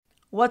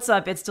What's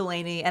up? It's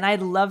Delaney, and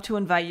I'd love to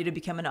invite you to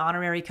become an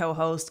honorary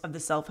co-host of the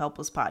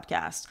Self-Helpless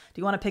podcast. Do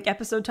you want to pick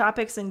episode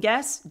topics and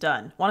guests?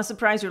 Done. Want to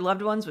surprise your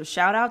loved ones with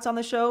shout-outs on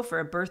the show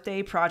for a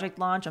birthday, project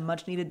launch, a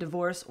much-needed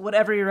divorce,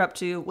 whatever you're up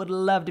to? Would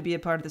love to be a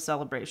part of the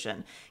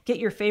celebration. Get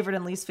your favorite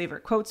and least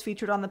favorite quotes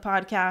featured on the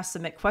podcast,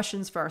 submit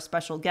questions for our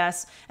special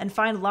guests, and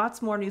find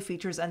lots more new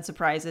features and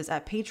surprises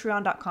at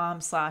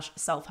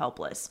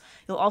patreon.com/selfhelpless.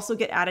 You'll also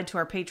get added to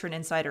our Patron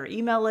Insider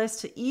email list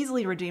to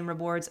easily redeem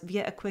rewards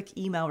via a quick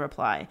email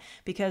reply,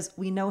 because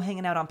we know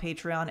hanging out on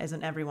Patreon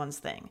isn't everyone's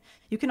thing.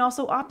 You can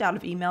also opt out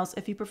of emails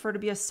if you prefer to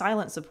be a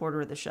silent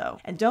supporter of the show.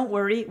 And don't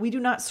worry, we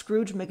do not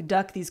Scrooge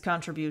McDuck these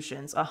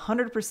contributions.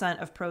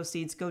 100% of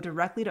proceeds go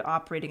directly to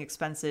operating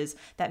expenses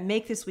that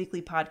make this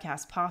weekly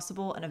podcast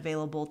possible and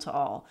available to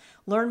all.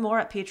 Learn more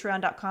at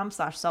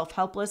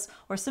patreon.com/selfhelpless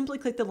or simply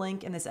click the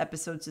link in this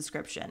episode's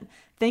description.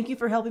 Thank you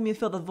for helping me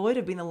fill the void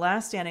of being the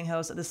last standing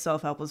host of the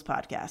Self-Helpless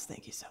podcast.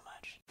 Thank you so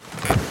much.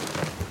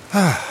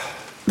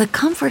 The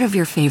comfort of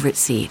your favorite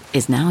seat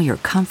is now your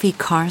comfy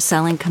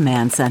car-selling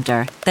command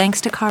center,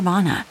 thanks to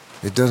Carvana.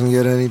 It doesn't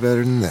get any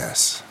better than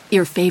this.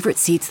 Your favorite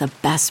seat's the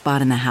best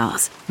spot in the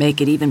house.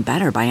 Make it even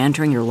better by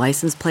entering your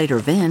license plate or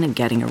VIN and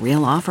getting a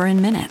real offer in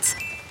minutes.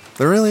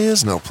 There really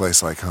is no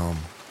place like home.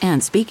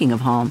 And speaking of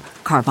home,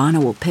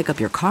 Carvana will pick up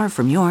your car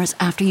from yours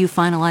after you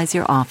finalize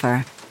your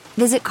offer.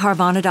 Visit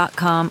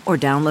Carvana.com or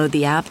download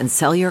the app and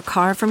sell your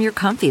car from your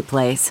comfy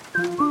place.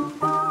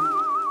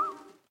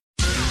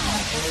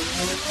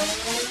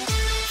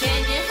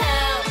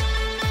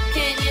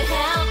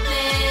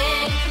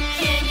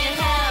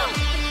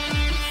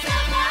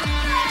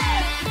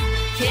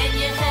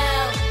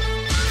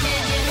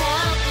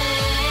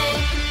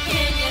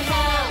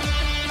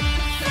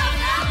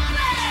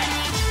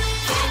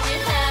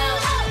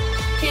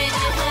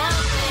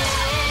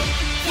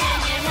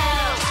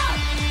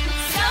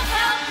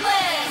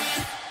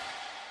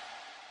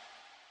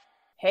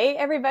 Hey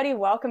everybody,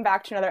 welcome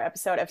back to another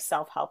episode of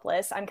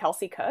Self-Helpless. I'm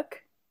Kelsey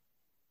Cook.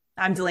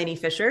 I'm Delaney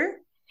Fisher.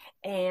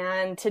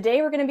 And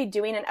today we're going to be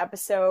doing an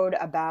episode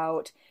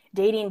about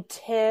dating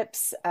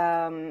tips,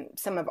 some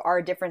of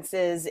our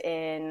differences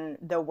in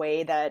the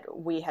way that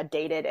we had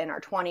dated in our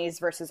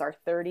 20s versus our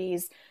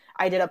 30s.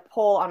 I did a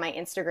poll on my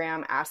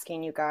Instagram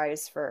asking you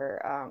guys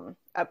for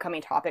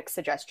upcoming topic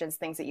suggestions,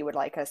 things that you would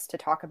like us to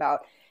talk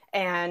about.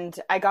 And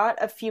I got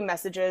a few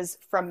messages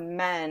from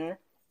men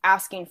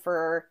asking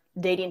for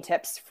dating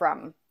tips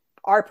from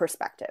our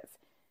perspective.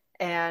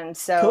 And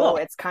so Cool.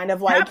 It's kind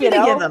of like, Happy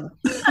to give them.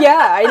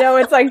 Yeah, I know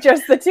it's like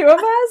just the two of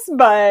us,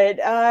 but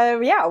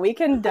yeah, we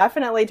can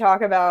definitely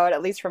talk about,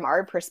 at least from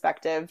our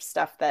perspective,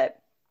 stuff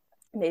that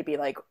maybe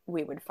like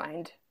we would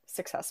find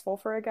successful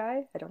for a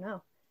guy. I don't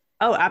know.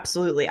 Oh,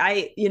 absolutely.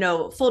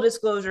 Full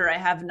disclosure, I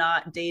have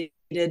not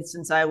dated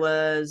since I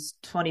was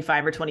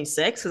 25 or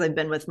 26 because I've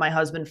been with my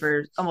husband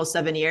for almost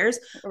 7 years.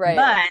 Right.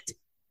 But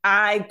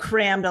I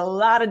crammed a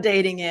lot of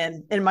dating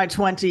in my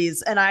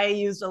 20s, and I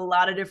used a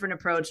lot of different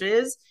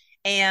approaches.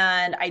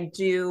 And I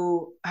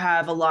do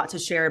have a lot to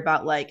share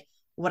about like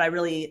what I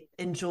really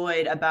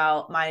enjoyed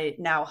about my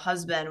now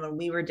husband when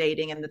we were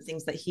dating and the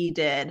things that he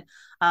did.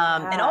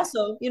 And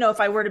also, if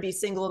I were to be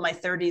single in my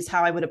 30s,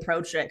 how I would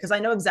approach it, because I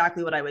know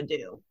exactly what I would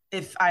do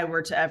if I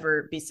were to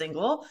ever be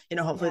single.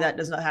 Hopefully that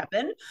does not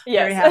happen.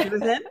 Yes. Very happy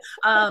with him.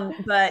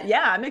 But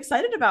yeah, I'm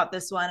excited about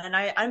this one. And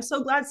I'm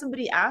so glad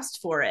somebody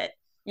asked for it.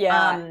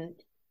 Yeah.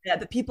 Yeah,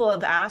 the people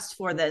have asked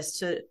for this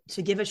to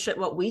give a shit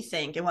what we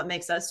think and what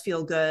makes us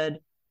feel good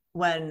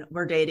when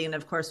we're dating. And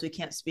of course, we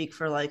can't speak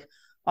for like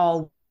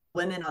all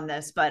women on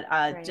this, but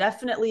Right.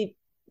 Definitely,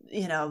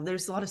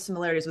 there's a lot of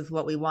similarities with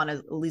what we want,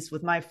 at least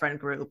with my friend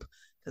group,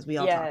 because we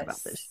all talk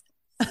about this.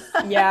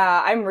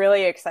 Yeah, I'm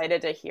really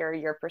excited to hear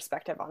your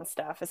perspective on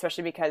stuff,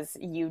 especially because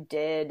you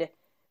did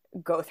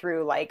go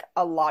through like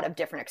a lot of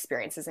different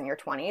experiences in your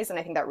 20s. And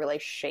I think that really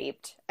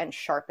shaped and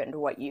sharpened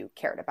what you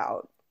cared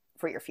about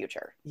for your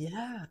future.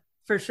 Yeah,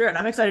 for sure. And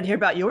I'm excited to hear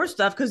about your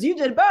stuff because you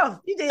did both.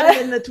 You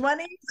dated in the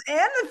 20s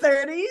and the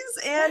 30s,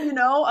 and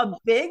a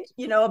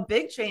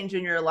big change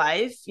in your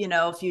life,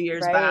 a few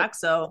years Right. back.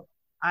 So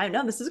I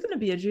know this is going to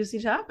be a juicy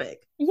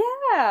topic.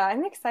 Yeah,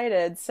 I'm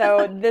excited.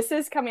 So this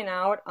is coming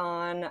out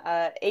on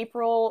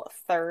April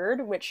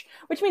 3rd, which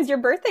means your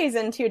birthday's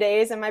in 2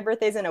 days and my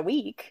birthday's in a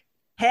week.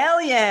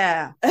 Hell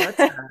yeah. What's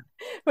that?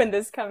 When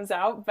this comes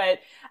out. But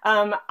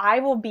I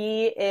will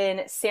be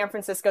in San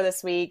Francisco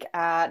this week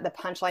at the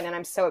Punchline, and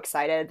I'm so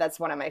excited. That's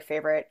one of my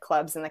favorite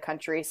clubs in the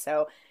country.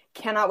 So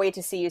cannot wait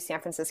to see you,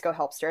 San Francisco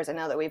Helpsters. I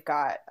know that we've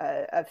got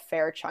a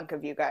fair chunk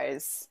of you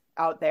guys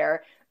out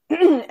there.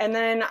 And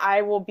then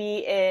I will be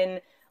in,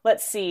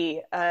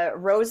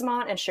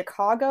 Rosemont and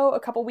Chicago a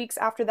couple weeks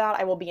after that.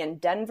 I will be in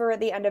Denver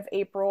at the end of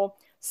April,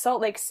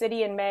 Salt Lake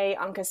City in May,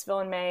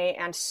 Uncasville in May,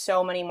 and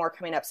so many more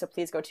coming up. So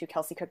please go to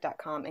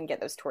kelseycook.com and get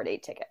those tour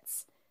date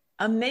tickets.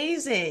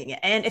 Amazing.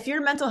 And if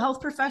you're a mental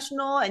health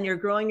professional and you're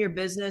growing your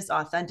business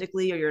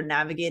authentically, or you're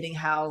navigating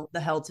how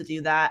the hell to do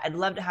that, I'd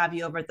love to have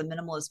you over at the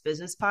Minimalist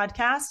Business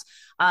Podcast.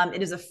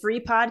 It is a free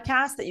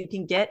podcast that you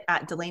can get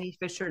at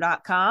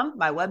DelaneyFisher.com,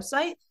 my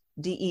website.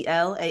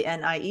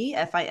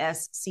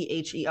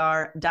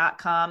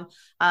 DELANIEFISCHER.com.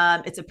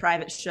 It's a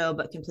private show,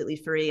 but completely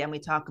free. And we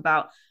talk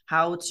about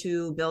how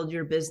to build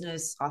your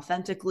business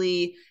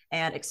authentically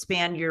and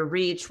expand your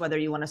reach, whether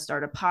you want to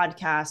start a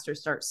podcast or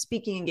start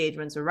speaking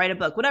engagements or write a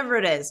book, whatever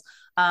it is.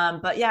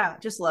 But yeah,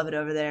 just love it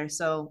over there.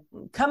 So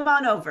come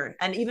on over.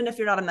 And even if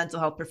you're not a mental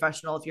health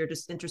professional, if you're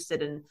just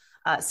interested in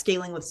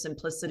scaling with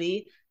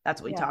simplicity,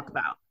 that's what we talk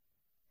about.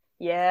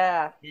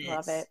 Yeah,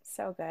 love it.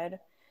 So good.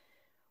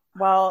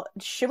 Well,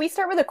 should we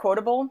start with a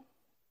quotable?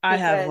 I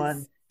have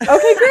one.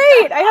 Okay,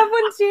 great. I have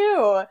one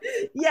too.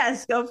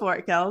 Yes, go for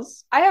it,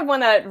 Kels. I have one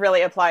that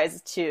really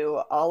applies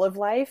to all of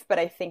life, but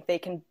I think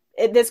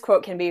this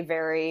quote can be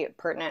very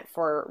pertinent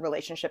for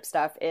relationship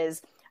stuff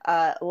is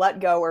let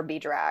go or be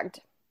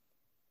dragged.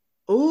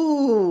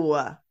 Ooh,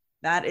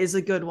 that is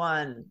a good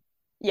one.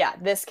 Yeah,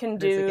 this can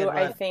do,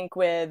 I think,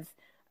 with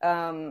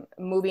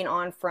moving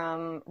on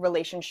from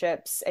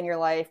relationships in your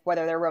life,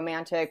 whether they're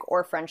romantic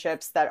or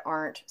friendships that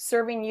aren't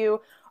serving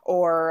you,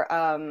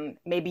 or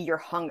maybe you're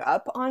hung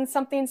up on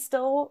something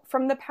still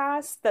from the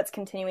past that's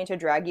continuing to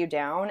drag you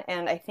down.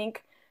 And I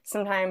think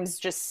sometimes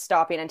just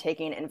stopping and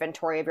taking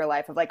inventory of your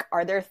life of like,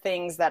 are there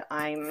things that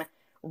I'm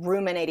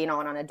ruminating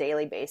on a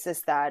daily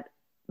basis that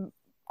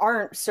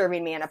aren't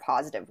serving me in a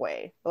positive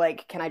way?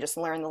 Like, can I just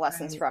learn the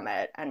lessons from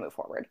it and move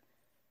forward?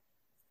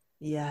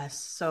 Yes,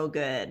 so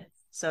good.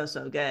 So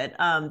good.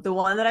 The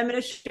one that I'm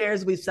going to share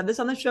is, we've said this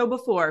on the show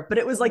before, but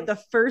it was like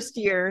the first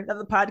year that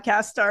the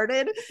podcast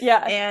started. Yeah.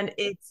 And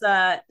it's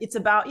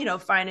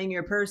about, finding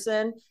your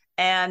person.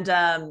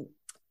 And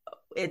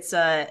it's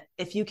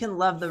if you can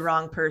love the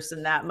wrong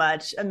person that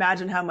much,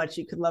 imagine how much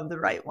you could love the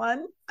right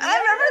one. I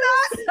remember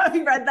that. Have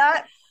you read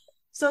that?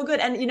 So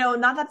good. And,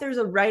 not that there's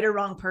a right or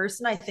wrong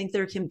person. I think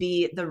there can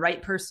be the right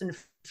person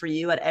for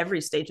you at every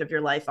stage of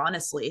your life,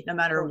 honestly, no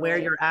matter where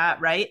you're at.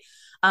 Right.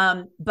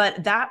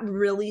 But that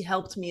really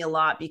helped me a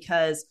lot,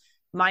 because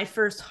my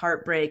first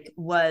heartbreak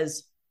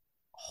was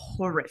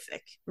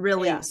horrific,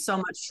 really so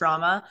much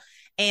trauma.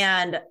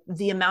 And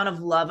the amount of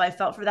love I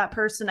felt for that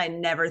person, I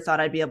never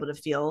thought I'd be able to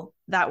feel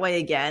that way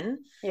again.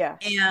 Yeah.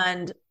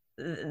 And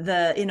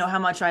how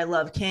much I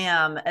love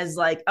Cam as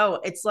like, oh,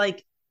 it's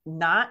like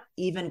not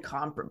even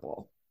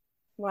comparable.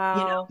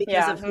 Wow.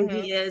 Because of who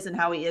he is and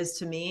how he is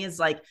to me. Is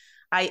like,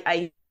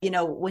 I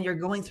when you're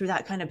going through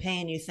that kind of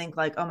pain, you think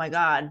like, oh my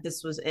God,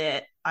 this was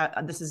it.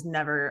 This is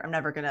unmatched,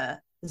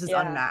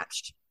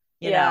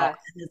 you know? And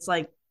it's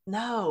like,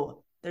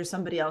 no, there's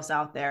somebody else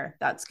out there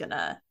that's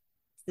gonna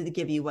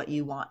give you what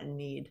you want and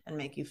need and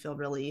make you feel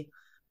really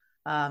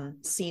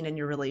seen in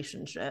your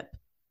relationship.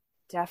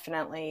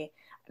 Definitely.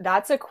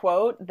 That's a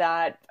quote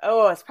that,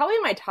 it's probably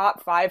in my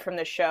top 5 from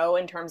the show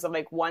in terms of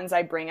like ones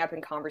I bring up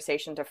in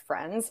conversation to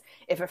friends.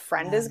 If a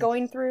friend is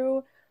going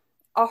through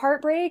a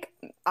heartbreak,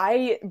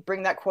 I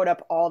bring that quote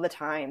up all the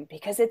time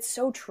because it's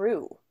so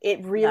true.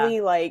 It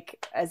really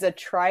like as a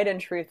tried and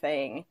true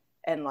thing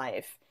in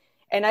life.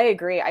 And I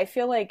agree. I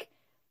feel like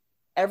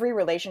every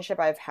relationship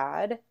I've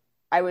had,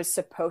 I was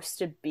supposed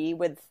to be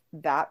with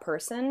that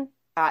person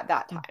at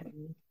that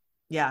time.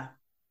 Yeah.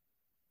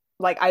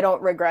 Like, I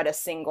don't regret a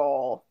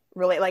single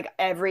like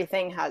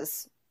everything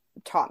has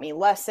taught me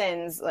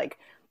lessons. Like,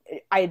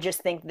 I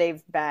just think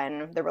they've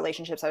been the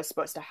relationships I was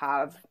supposed to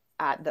have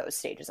at those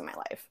stages in my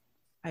life.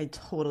 I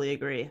totally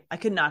agree. I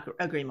could not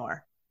agree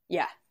more.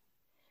 Yeah.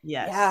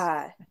 Yes.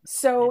 Yeah.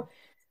 So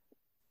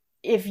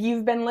if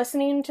you've been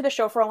listening to the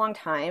show for a long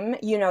time,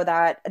 you know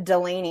that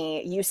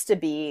Delaney used to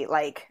be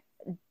like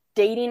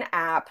dating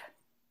app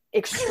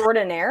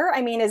extraordinaire.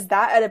 I mean, is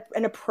that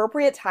an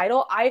appropriate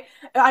title?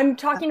 I'm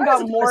talking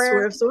about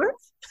more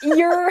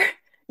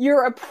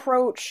your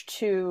approach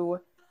to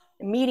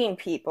meeting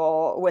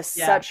people with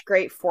such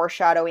great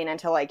foreshadowing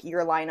into like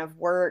your line of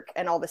work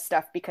and all this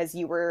stuff, because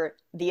you were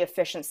the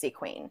efficiency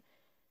queen.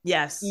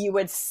 Yes. You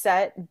would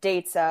set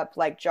dates up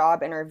like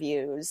job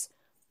interviews.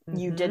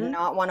 You did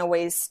not want to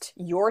waste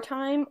your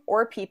time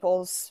or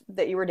people's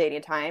that you were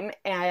dating time.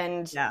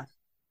 And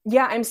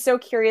I'm so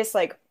curious,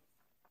 like,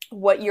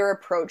 what your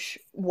approach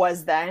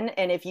was then,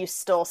 and if you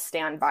still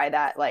stand by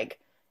that, like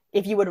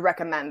if you would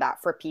recommend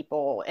that for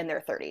people in their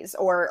 30s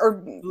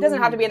or it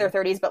doesn't have to be in their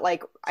 30s, but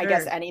like, I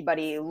guess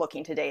anybody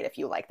looking to date, if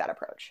you like that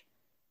approach.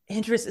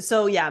 Interesting.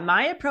 So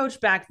my approach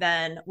back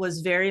then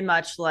was very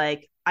much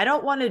like, I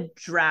don't want to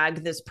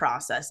drag this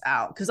process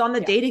out, because on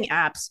the dating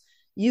apps,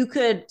 you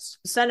could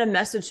send a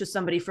message to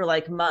somebody for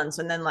like months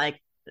and then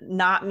like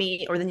not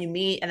meet, or then you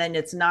meet and then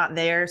it's not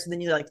there. So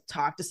then you like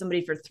talk to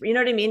somebody for 3, you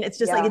know what I mean? It's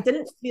just like, it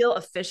didn't feel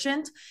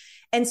efficient.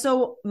 And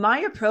so my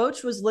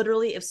approach was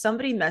literally, if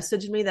somebody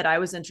messaged me that I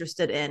was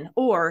interested in,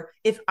 or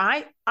if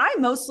I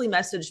mostly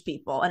messaged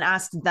people and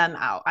asked them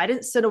out. I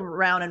didn't sit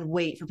around and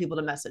wait for people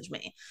to message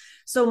me.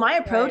 So my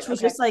approach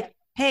was just like,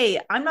 hey,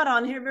 I'm not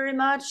on here very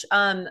much.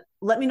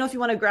 Let me know if you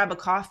want to grab a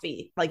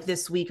coffee like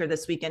this week or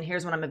this weekend.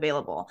 Here's when I'm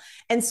available.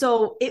 And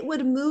so it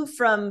would move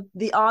from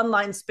the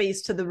online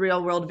space to the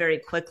real world very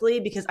quickly,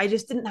 because I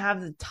just didn't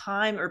have the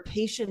time or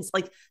patience.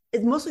 Like,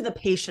 it's mostly the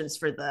patience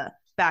for the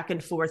back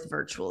and forth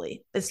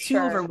virtually. It's too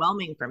Sure.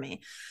 overwhelming for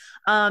me.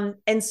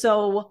 And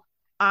so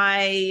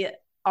I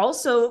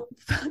also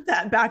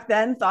that back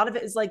then thought of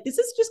it as like, this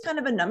is just kind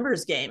of a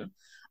numbers game.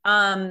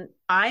 I'm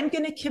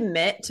going to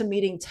commit to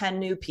meeting 10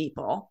 new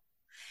people,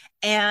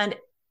 and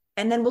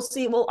then we'll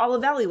see. Well, I'll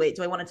evaluate.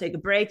 Do I want to take a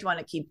break? Do I want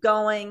to keep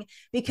going?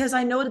 Because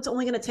I know it's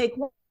only going to take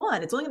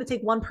one. It's only going to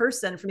take one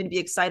person for me to be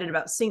excited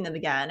about seeing them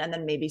again. And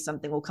then maybe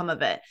something will come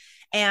of it.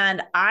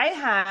 And I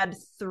had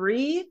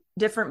 3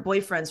 different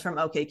boyfriends from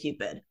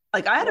OkCupid.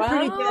 Like I had a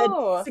pretty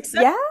good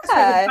success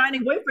with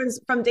finding boyfriends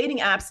from dating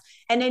apps.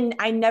 And then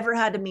I never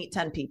had to meet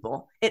 10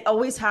 people. It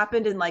always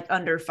happened in like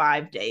under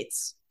 5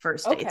 dates,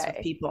 first dates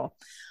with people.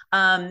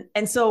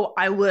 And so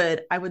I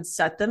would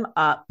set them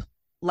up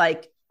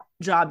like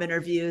job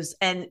interviews,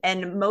 and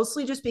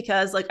mostly just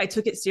because like I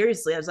took it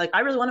seriously. I was like, I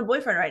really want a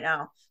boyfriend right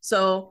now.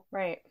 So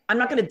I'm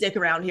not going to dick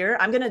around here.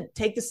 I'm going to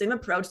take the same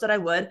approach that I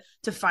would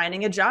to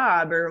finding a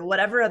job or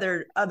whatever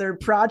other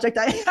project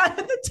I had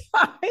at the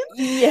time.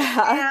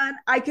 Yeah. And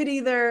I could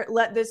either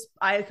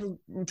I could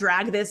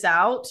drag this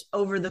out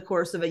over the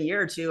course of a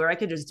year or 2, or I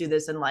could just do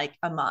this in like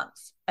a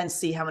month and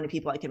see how many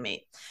people I can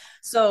meet.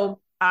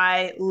 So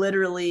I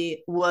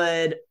literally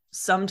would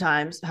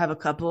sometimes have a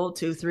couple,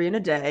 2, 3 in a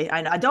day.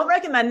 I don't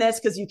recommend this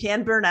because you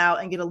can burn out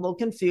and get a little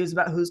confused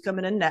about who's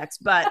coming in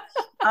next. But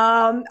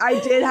I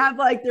did have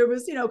like, there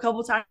was, a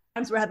couple times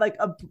where I had like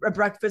a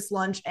breakfast,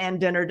 lunch, and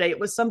dinner date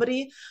with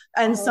somebody.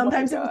 And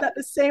sometimes it was at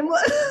the same,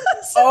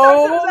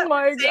 same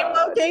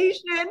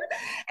location.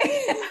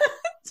 And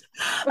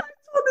I've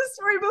told this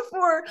story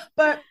before,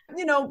 but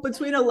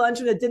between a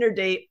lunch and a dinner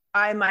date,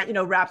 I might,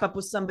 wrap up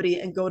with somebody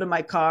and go to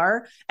my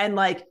car and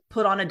like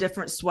put on a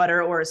different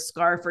sweater or a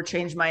scarf or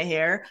change my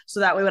hair.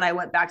 So that way, when I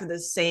went back to the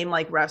same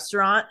like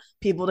restaurant,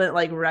 people didn't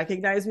like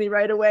recognize me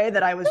right away,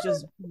 that I was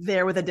just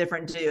there with a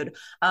different dude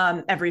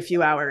every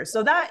few hours.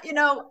 So that,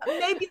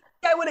 maybe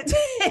I wouldn't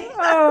take that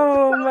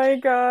Oh my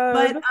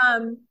God. But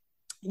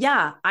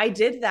yeah, I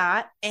did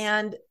that.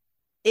 And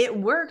it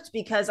worked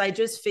because I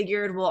just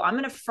figured, well, I'm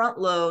going to front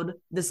load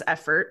this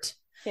effort.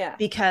 Yeah.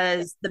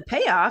 Because the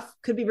payoff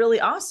could be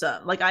really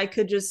awesome. Like I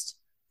could just,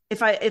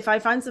 if I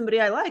find somebody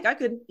I like, I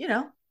could,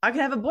 I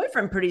could have a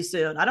boyfriend pretty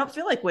soon. I don't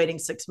feel like waiting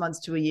 6 months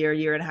to a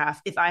year and a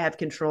half if I have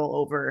control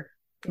over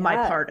my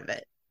part of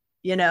it,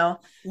 Yeah.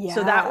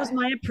 So that was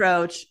my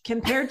approach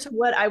compared to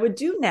what I would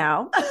do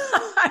now.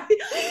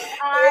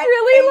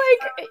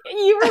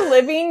 You were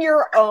living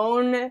your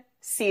own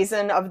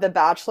season of The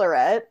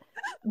Bachelorette,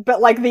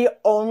 but like the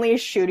only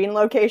shooting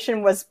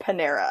location was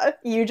Panera.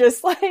 You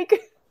just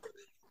like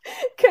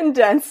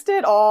condensed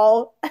it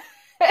all.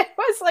 It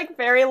was like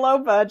very low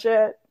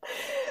budget.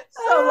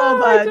 So low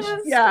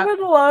budget. I would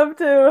love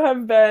to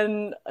have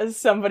been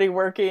somebody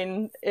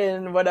working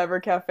in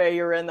whatever cafe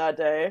you were in that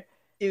day.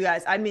 You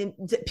guys, I mean,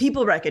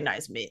 people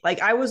recognize me.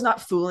 Like I was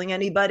not fooling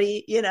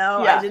anybody,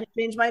 I didn't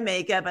change my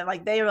makeup, and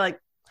like they were like,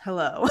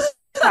 hello.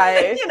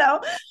 Hi.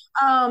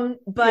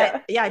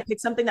 But I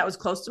picked something that was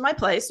close to my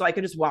place so I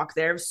could just walk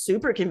there. It was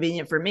super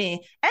convenient for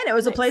me. And it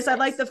was a place I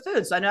liked the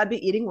food. So I know I'd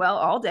be eating well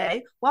all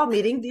day while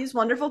meeting these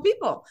wonderful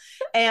people.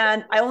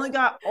 And I only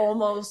got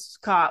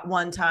almost caught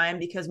one time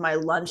because my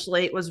lunch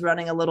late was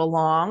running a little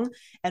long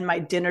and my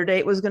dinner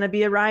date was going to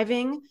be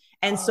arriving.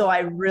 And so I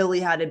really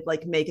had to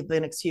like make up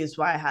an excuse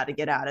why I had to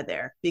get out of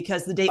there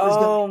because the date was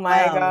going Oh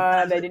my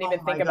God. I didn't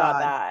even think about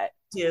that.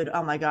 Dude,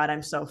 oh my God,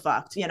 I'm so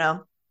fucked,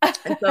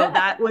 And so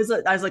I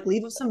was like,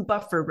 leave some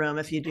buffer room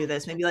if you do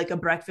this, maybe like a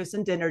breakfast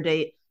and dinner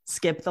date,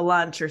 skip the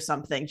lunch or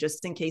something,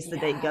 just in case the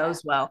date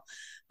goes well.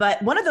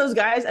 But one of those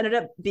guys ended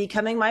up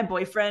becoming my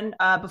boyfriend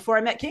before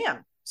I met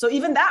Cam. So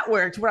even that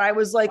worked where I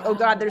was like, oh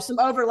God, there's some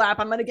overlap.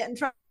 I'm going to get in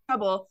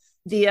trouble.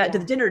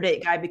 The dinner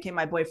date guy became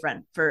my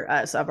boyfriend for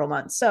several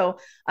months. So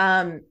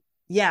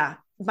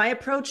my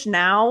approach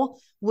now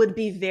would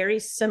be very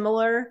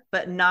similar,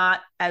 but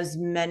not as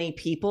many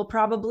people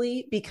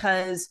probably,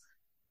 because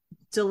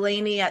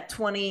Delaney at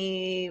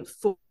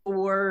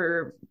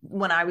 24,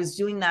 when I was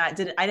doing that,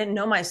 I didn't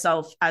know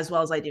myself as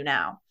well as I do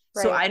now.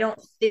 Right. So I don't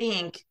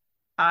think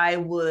I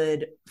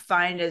would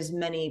find as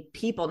many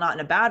people, not in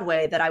a bad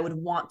way, that I would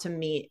want to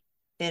meet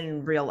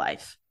in real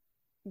life.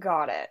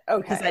 Got it.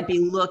 Okay. Because I'd be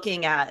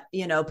looking at,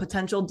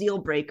 potential deal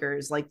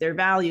breakers, like their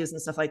values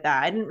and stuff like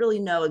that. I didn't really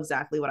know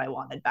exactly what I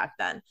wanted back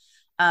then.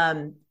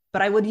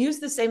 But I would use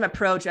the same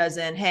approach as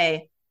in,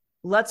 hey,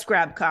 let's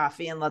grab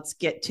coffee and let's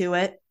get to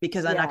it,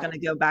 because I'm not going to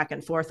go back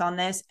and forth on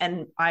this.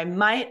 And I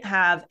might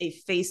have a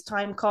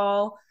FaceTime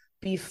call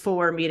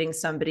before meeting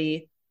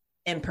somebody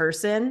in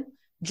person,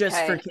 just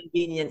for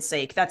convenience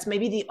sake. That's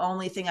maybe the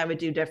only thing I would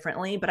do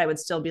differently, but I would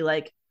still be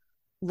like,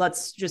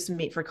 let's just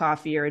meet for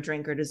coffee or a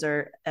drink or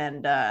dessert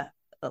and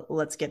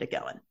let's get it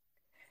going.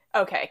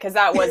 Okay. Cause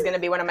that was going to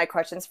be one of my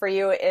questions for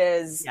you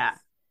is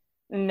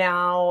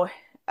now,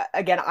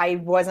 again, I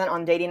wasn't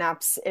on dating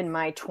apps in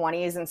my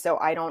 20s. And so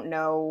I don't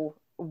know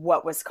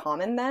what was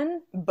common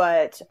then,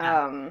 but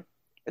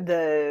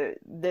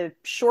the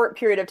short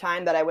period of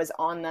time that I was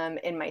on them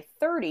in my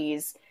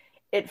 30s,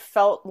 it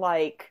felt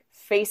like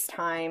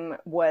FaceTime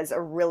was a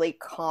really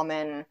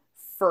common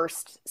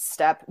first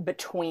step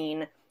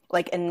between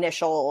like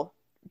initial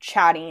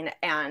chatting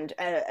and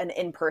an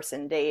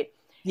in-person date.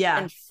 Yeah.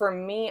 And for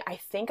me, I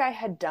think I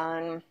had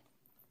done,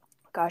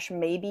 gosh,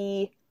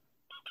 maybe,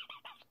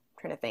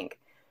 I'm trying to think,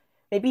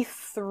 maybe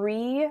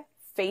 3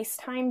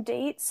 FaceTime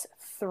dates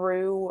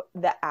through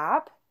the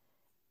app.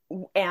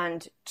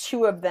 And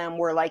 2 of them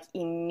were like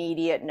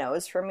immediate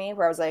no's for me,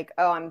 where I was like,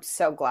 oh, I'm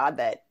so glad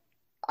that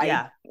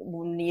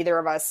neither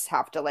of us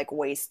have to like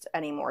waste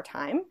any more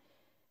time.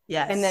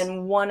 Yes. And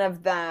then one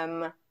of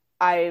them,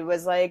 I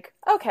was like,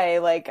 okay,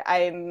 like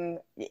I'm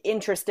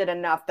interested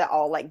enough that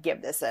I'll like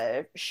give this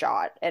a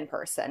shot in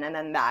person. And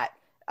then that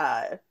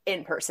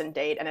in-person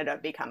date ended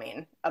up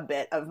becoming a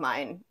bit of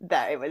mine,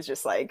 that it was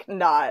just like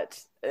not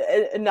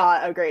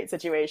a great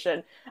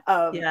situation.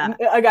 A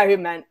guy who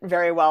meant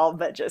very well,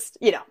 but just,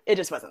 you know, it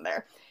just wasn't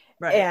there.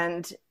 Right.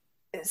 And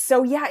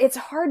so, yeah, it's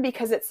hard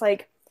because it's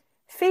like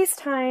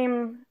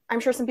FaceTime, I'm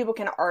sure some people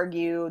can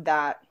argue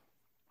that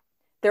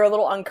they're a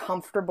little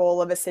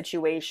uncomfortable of a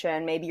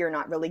situation. Maybe you're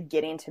not really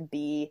getting to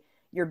be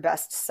your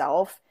best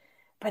self,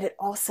 but it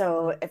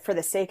also, for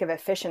the sake of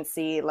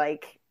efficiency,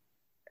 like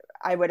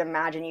I would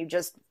imagine you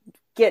just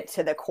get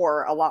to the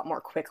core a lot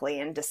more quickly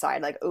and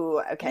decide like,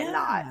 ooh, okay,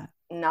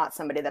 not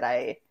somebody that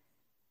I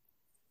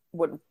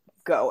would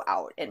go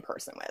out in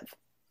person with.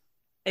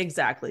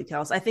 Exactly,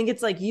 Kels. I think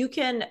it's like you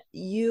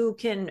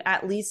can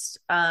at least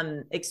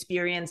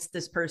experience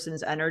this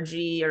person's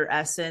energy or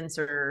essence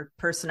or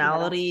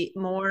personality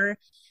more.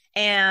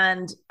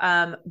 And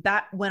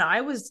that when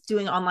I was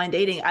doing online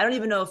dating, I don't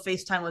even know if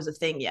FaceTime was a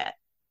thing yet.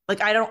 Like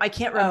I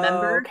can't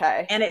remember. Oh,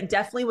 okay. And it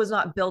definitely was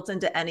not built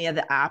into any of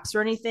the apps or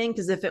anything,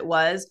 because if it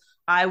was,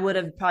 I would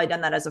have probably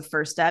done that as a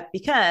first step,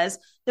 because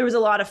there was a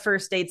lot of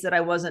first dates that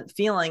I wasn't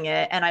feeling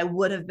it, and I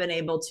would have been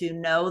able to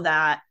know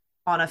that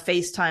on a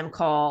FaceTime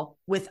call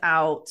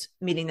without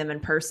meeting them in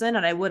person.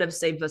 And I would have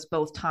saved us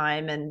both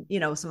time and,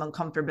 you know, some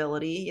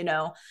uncomfortability, you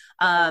know?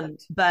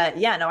 But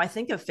yeah, no, I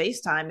think of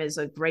FaceTime is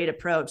a great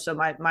approach. So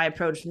my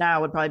approach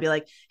now would probably be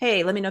like,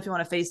 hey, let me know if you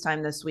want to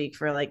FaceTime this week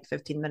for like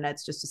 15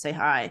 minutes just to say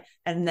hi.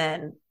 And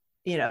then,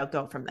 you know,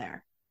 go from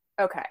there.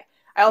 Okay.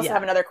 I also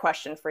have another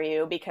question for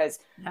you, because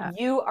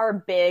you are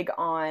big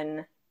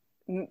on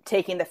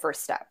taking the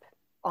first step,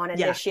 on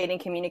initiating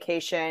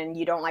communication.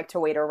 You don't like to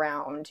wait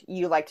around.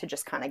 You like to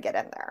just kind of get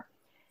in there.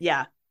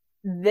 Yeah.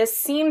 This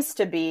seems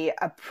to be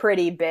a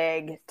pretty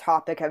big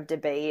topic of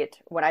debate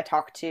when I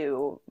talk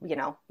to, you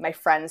know, my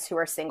friends who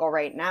are single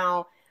right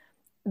now.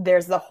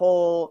 There's the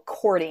whole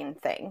courting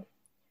thing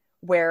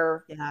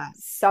where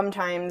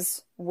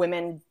sometimes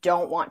women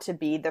don't want to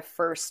be the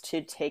first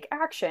to take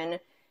action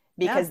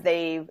because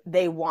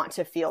they want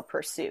to feel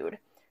pursued.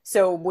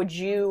 So would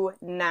you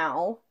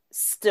now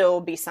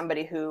still be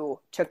somebody who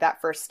took that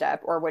first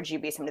step, or would you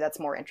be somebody that's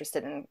more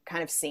interested in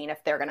kind of seeing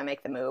if they're going to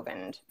make the move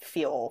and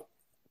feel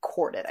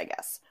courted, I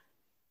guess?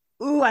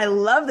 Ooh, I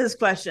love this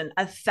question.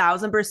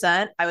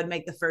 1,000%. I would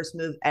make the first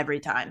move every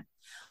time.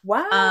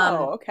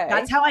 Wow. Okay.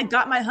 That's how I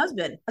got my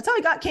husband. That's how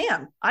I got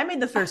Cam. I made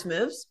the first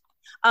moves.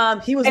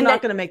 He was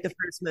not going to make the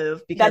first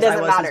move because that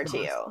doesn't matter to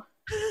you.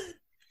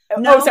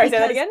 No, sorry, say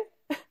that again.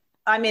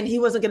 I mean, he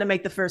wasn't going to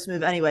make the first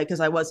move anyway because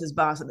I was his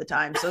boss at the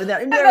time. So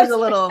there was a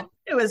little,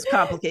 it was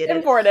complicated.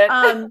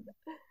 Important.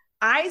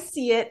 I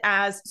see it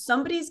as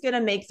somebody's going to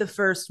make the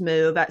first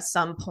move at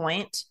some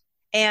point,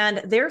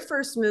 and their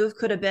first move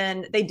could have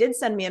been, they did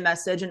send me a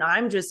message and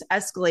I'm just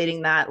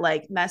escalating that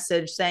like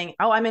message saying,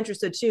 oh, I'm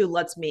interested too.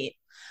 Let's meet.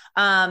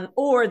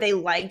 Or they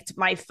liked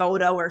my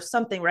photo or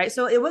something. Right.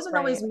 So it wasn't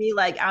always me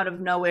like out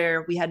of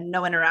nowhere. We had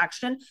no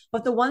interaction,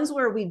 but the ones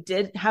where we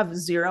did have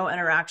zero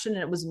interaction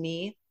and it was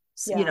me,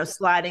 you know,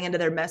 sliding into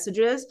their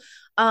messages.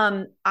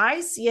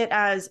 I see it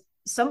as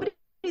somebody's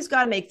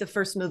got to make the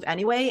first move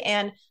anyway.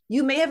 And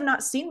you may have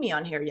not seen me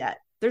on here yet.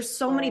 There's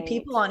so many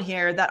people on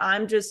here that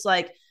I'm just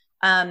like,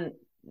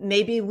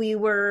 maybe we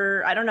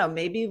were, I don't know,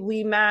 maybe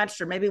we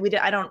matched or maybe we did.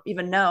 I don't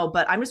even know,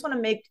 but I just want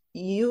to make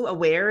you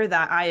aware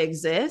that I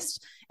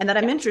exist and that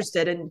I'm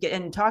interested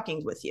in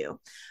talking with you.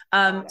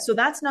 So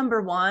that's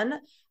number one,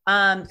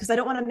 because I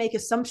don't want to make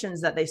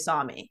assumptions that they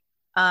saw me.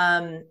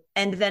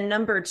 And then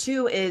number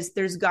two is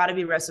there's got to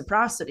be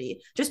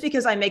reciprocity. Just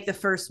because I make the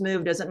first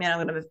move doesn't mean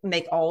I'm going to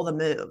make all the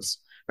moves,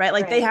 right?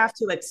 Like they have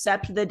to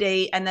accept the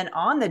date, and then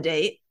on the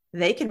date,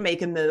 they can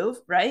make a move,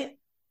 right?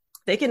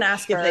 They can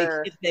ask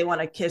if they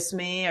want to kiss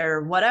me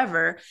or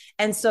whatever.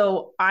 And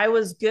so I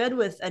was good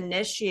with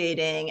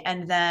initiating,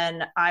 and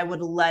then I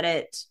would let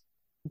it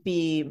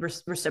be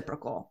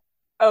reciprocal.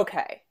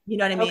 Okay. You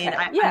know what I mean?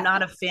 I'm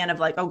not a fan of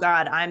like, oh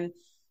God,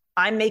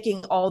 I'm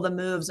making all the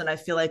moves and I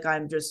feel like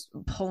I'm just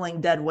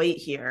pulling dead weight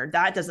here.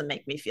 That doesn't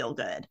make me feel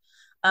good.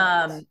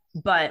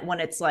 But when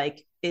it's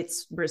like,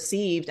 it's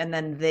received and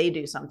then they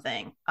do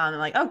something, I'm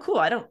like, oh, cool.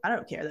 I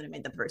don't care that I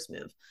made the first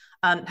move.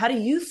 How do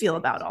you feel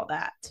about all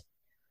that?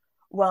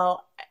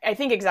 Well, I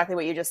think exactly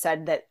what you just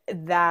said,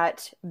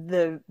 that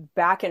the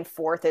back and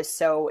forth is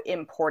so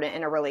important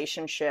in a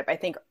relationship. I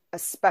think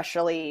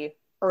especially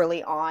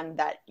early on,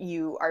 that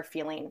you are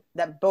feeling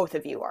that both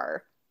of you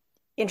are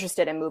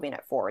interested in moving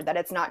it forward, that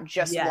it's not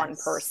just one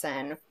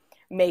person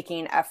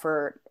making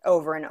effort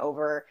over and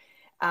over.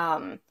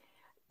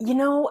 You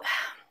know,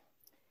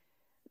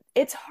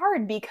 it's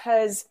hard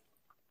because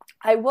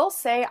I will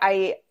say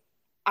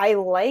I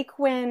like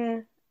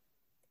when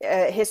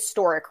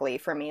historically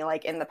for me,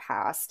 like in the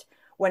past,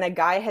 when a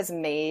guy has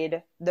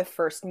made the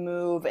first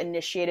move,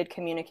 initiated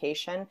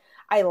communication,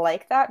 I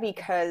like that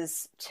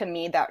because to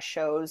me that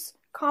shows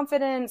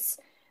confidence,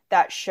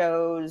 that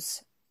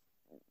shows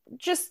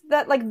just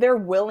that like they're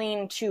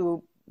willing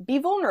to be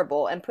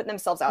vulnerable and put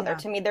themselves out there.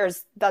 To me,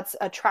 that's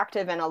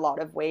attractive in a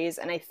lot of ways.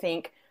 And I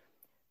think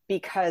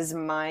because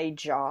my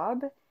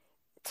job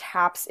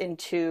taps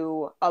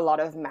into a lot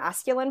of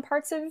masculine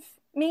parts of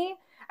me,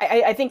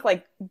 I think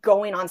like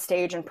going on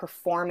stage and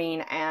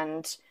performing,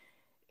 and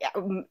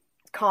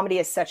comedy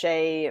is such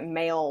a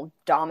male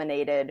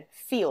dominated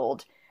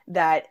field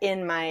that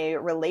in my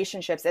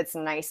relationships, it's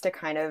nice to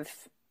kind of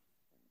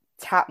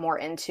tap more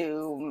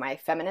into my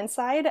feminine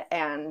side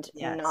and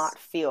not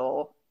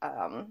feel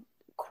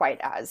quite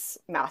as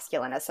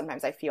masculine as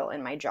sometimes I feel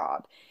in my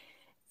job.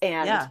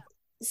 And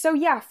so,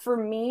 for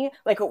me,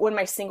 like when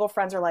my single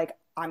friends are like,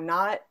 I'm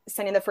not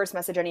sending the first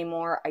message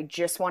anymore, I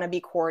just want to be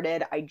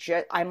courted,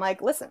 I'm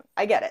like, listen,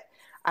 I get it.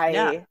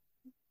 I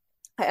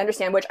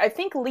understand, which I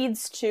think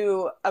leads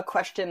to a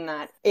question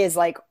that is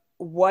like,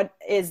 what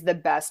is the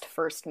best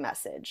first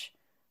message?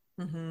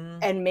 Mm-hmm.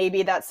 And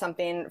maybe that's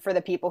something for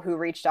the people who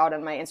reached out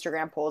on my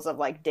Instagram polls of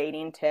like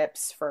dating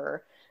tips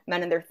for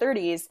men in their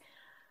 30s.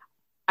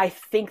 I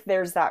think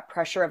there's that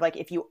pressure of like,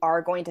 if you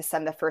are going to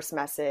send the first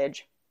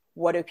message,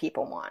 what do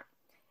people want?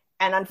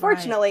 And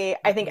unfortunately,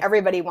 I think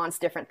everybody wants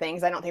different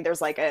things. I don't think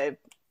there's like a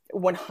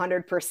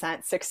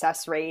 100%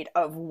 success rate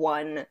of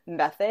one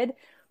method.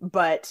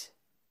 But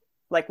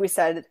like we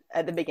said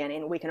at the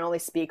beginning, we can only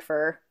speak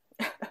for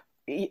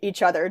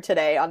each other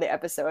today on the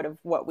episode of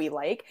what we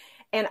like.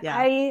 And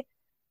I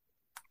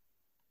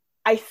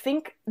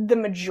think the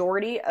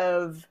majority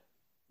of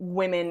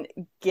women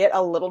get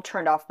a little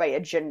turned off by a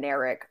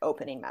generic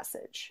opening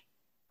message.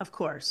 Of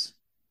course.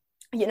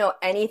 You know,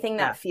 anything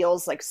that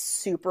feels like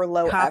super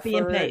low copy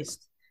effort. And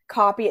paste.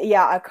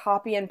 A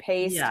copy and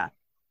paste. Yeah.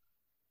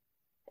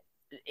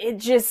 It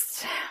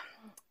just,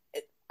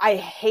 I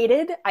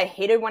hated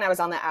when I was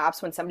on the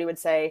apps when somebody would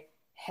say,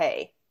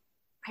 hey.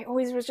 I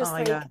always was just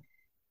God.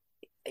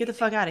 Get the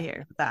fuck out of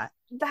here with that.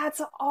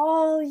 That's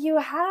all you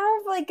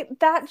have? Like,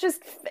 that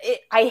just,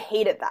 I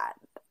hated that.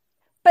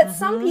 But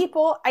some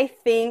people, I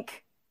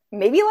think,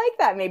 maybe like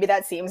that. Maybe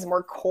that seems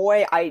more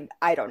coy. I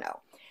don't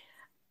know.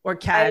 Or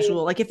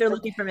casual. Like if they're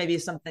looking for maybe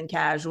something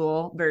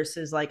casual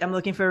versus like, I'm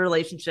looking for a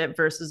relationship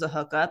versus a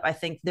hookup. I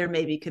think there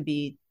maybe could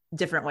be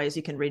different ways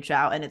you can reach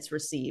out and it's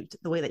received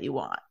the way that you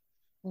want.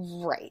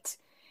 Right.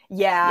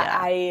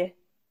 Yeah.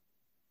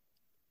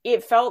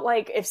 It felt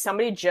like if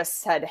somebody just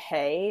said,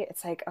 hey,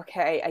 it's like,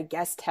 okay, I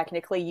guess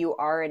technically you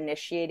are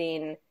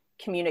initiating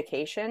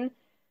communication.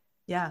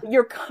 Yeah.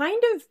 You're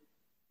kind of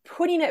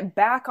putting it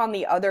back on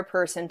the other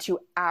person to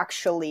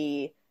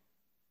actually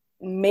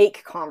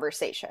make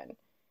conversation.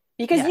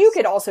 Because you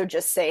could also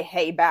just say,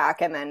 hey,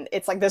 back, and then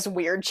it's like this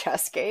weird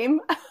chess game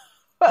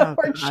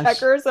or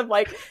checkers of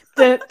like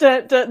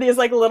these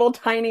like little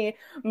tiny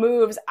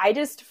moves. I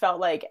just felt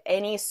like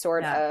any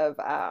sort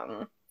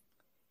of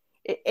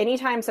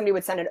anytime somebody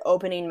would send an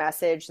opening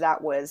message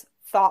that was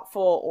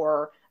thoughtful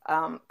or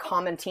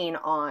commenting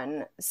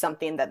on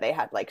something that they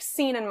had like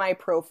seen in my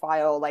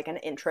profile, like an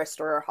interest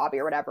or a hobby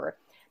or whatever,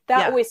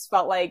 that always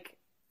felt like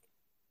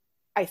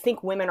I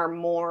think women are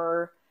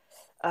more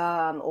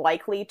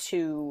likely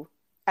to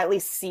at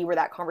least see where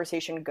that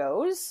conversation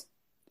goes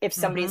if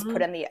somebody's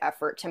put in the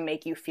effort to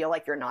make you feel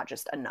like you're not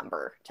just a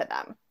number to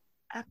them.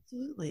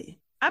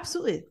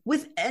 Absolutely.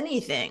 With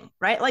anything,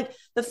 right? Like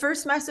the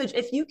first message,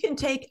 if you can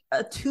take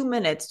 2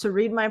 minutes to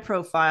read my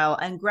profile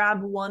and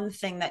grab one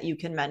thing that you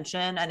can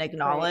mention and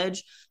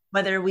acknowledge,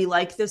 whether we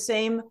like the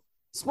same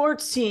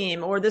sports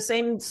team or the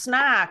same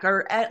snack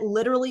or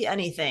literally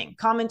anything,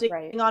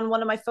 commenting on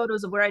one of my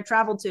photos of where I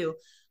traveled to,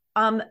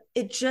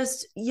 it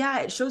just,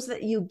 it shows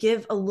that you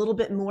give a little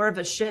bit more of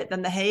a shit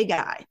than the hey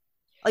guy.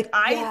 Like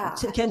I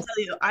can tell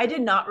you, I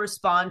did not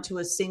respond to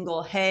a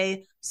single,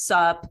 hey,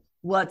 sup,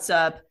 what's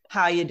up,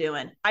 how you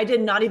doing? I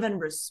did not even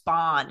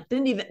respond.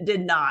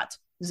 Did not.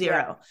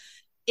 Zero.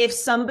 Yeah. If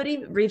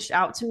somebody reached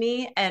out to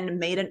me and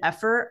made an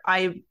effort,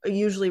 I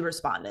usually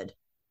responded.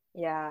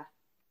 Yeah.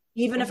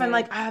 Even if I'm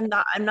like, I'm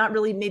not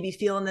really maybe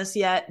feeling this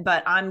yet,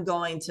 but I'm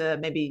going to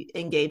maybe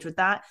engage with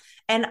that.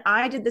 And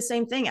I did the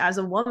same thing as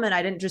a woman.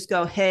 I didn't just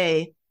go,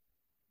 hey,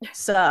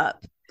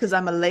 sup, because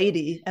I'm a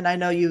lady and I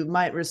know you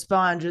might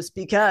respond just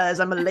because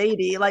I'm a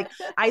lady. Like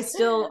I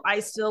still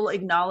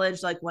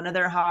acknowledge like one of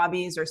their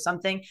hobbies or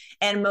something.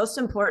 And most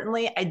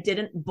importantly, I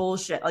didn't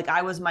bullshit. Like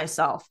I was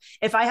myself.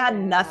 If I had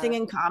nothing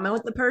in common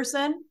with the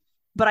person,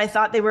 but I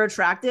thought they were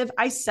attractive,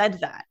 I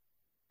said that.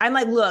 I'm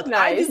like, look,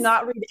 I do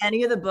not read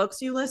any of the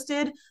books you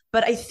listed,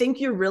 but I think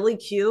you're really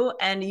cute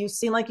and you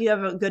seem like you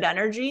have a good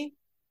energy.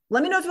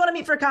 Let me know if you want to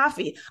meet for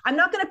coffee. I'm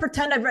not going to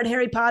pretend I've read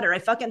Harry Potter. I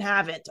fucking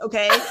haven't.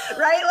 Okay.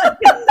 Right. Like,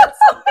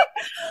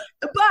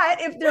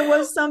 But if there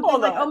was something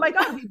Hold like, on. oh my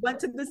God, we went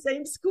to the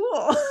same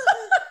school.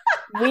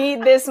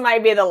 This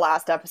might be the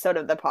last episode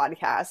of the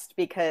podcast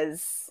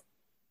because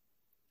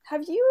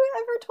have you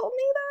ever told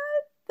me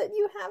that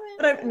you haven't?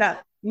 But I've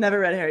never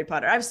read Harry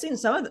Potter. I've seen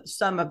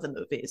some of the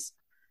movies.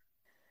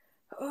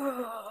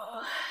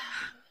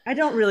 I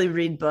don't really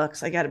read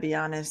books. I got to be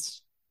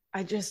honest.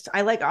 I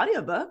like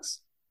audiobooks.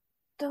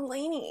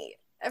 Delaney,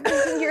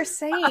 everything you're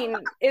saying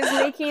is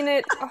making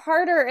it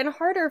harder and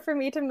harder for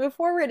me to move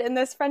forward in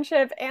this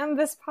friendship and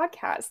this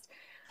podcast.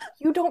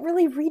 You don't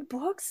really read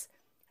books?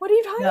 What are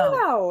you talking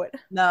about?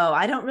 No,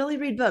 I don't really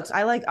read books.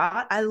 I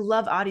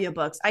love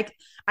audiobooks.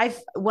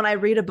 When I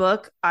read a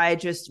book, I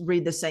just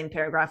read the same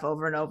paragraph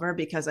over and over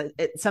because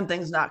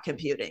something's not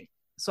computing.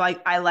 So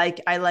I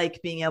like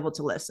being able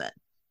to listen.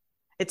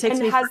 It takes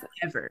me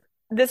forever.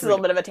 This is a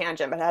little bit of a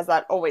tangent, but has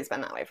that always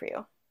been that way for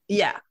you?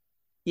 Yeah.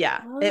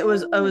 Yeah.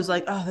 Oh. I was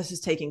like, oh, this is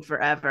taking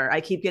forever.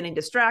 I keep getting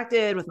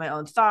distracted with my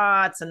own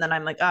thoughts. And then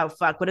I'm like, oh,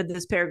 fuck, what did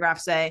this paragraph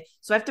say?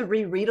 So I have to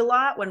reread a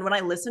lot. When I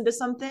listen to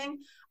something,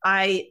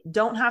 I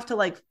don't have to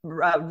like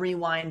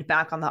rewind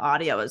back on the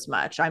audio as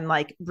much. I'm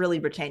like really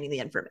retaining the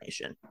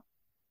information.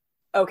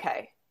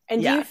 Okay.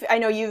 And I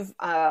know you've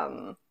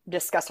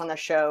discussed on the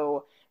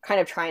show kind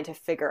of trying to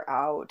figure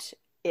out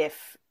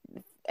if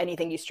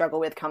anything you struggle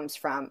with comes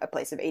from a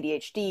place of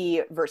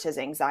ADHD versus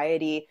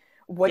anxiety.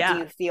 What do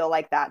you feel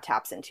like that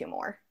taps into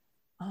more?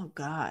 Oh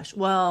gosh.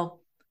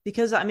 Well,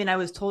 because I mean, I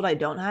was told I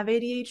don't have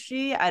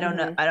ADHD. I don't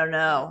know. I don't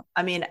know.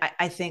 I mean,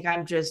 I think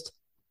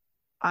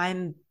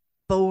I'm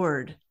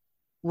bored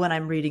when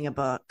I'm reading a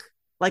book.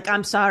 Like,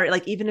 I'm sorry.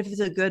 Like, even if it's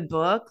a good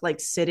book,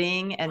 like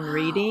sitting and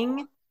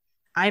reading,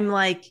 I'm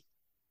like,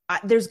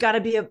 there's got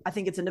to be I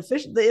think it's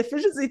the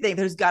efficiency thing.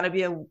 There's got to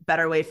be a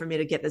better way for me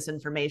to get this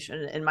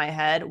information in my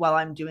head while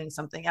I'm doing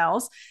something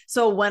else.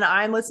 So when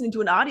I'm listening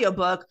to an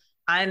audiobook,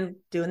 I'm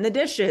doing the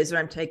dishes or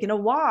I'm taking a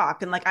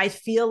walk. And like, I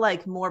feel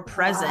like more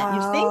present. Wow.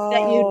 You think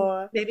that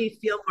you maybe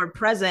feel more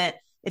present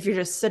if you're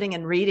just sitting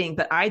and reading,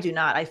 but I do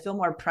not. I feel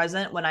more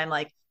present when I'm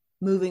like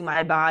moving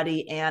my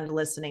body and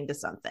listening to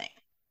something.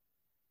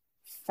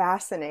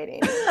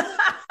 Fascinating.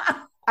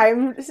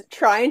 I'm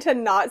trying to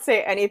not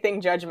say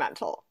anything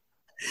judgmental.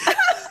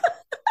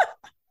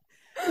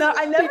 No,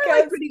 I never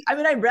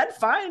I read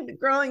fine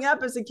growing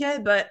up as a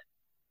kid, but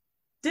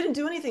didn't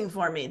do anything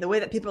for me. The way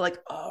that people are like,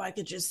 oh, I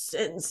could just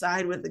sit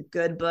inside with a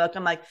good book.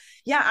 I'm like,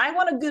 yeah, I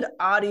want a good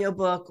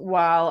audiobook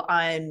while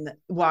I'm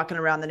walking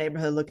around the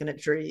neighborhood looking at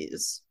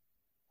trees.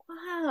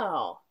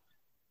 Wow.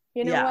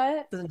 You know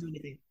what? Doesn't do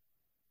anything.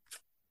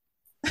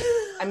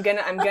 I'm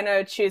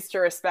gonna choose to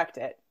respect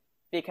it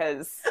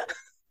because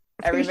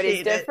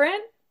everybody's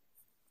different.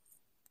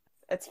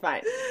 It's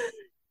fine.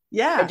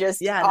 Yeah.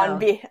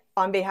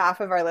 On behalf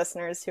of our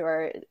listeners who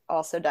are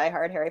also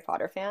diehard Harry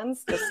Potter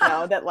fans, just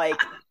know that like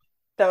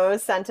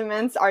those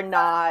sentiments are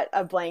not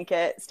a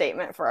blanket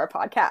statement for our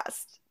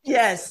podcast.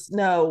 Yes.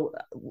 No.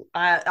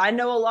 I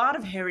know a lot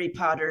of Harry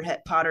Potter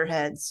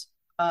heads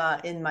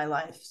in my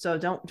life. So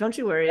don't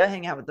you worry. I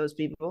hang out with those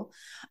people.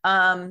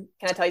 Can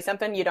I tell you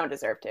something? You don't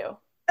deserve to.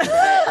 One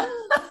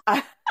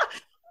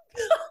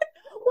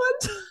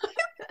time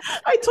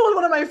I told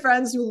one of my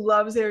friends who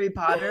loves Harry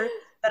Potter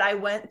that I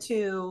went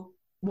to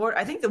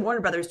I think the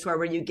Warner Brothers tour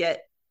where you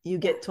get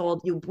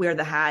told you wear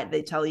the hat,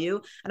 they tell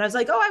you. And I was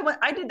like, oh,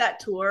 I did that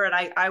tour and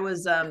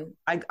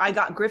I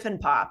got Griffin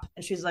Pop.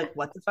 And she's like,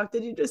 what the fuck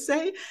did you just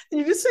say? Did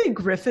you just say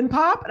Griffin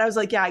Pop? And I was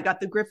like, yeah, I got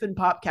the Griffin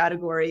Pop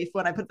category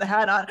when I put the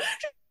hat on.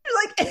 She's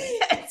like,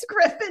 it's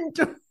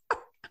Gryffindor.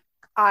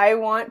 I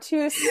want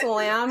to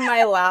slam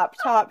my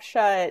laptop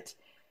shut.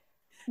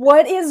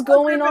 What is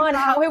going on?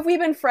 How have we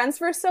been friends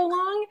for so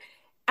long?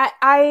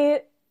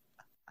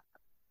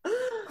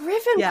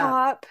 Griffin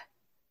Pop.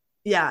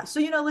 Yeah. So,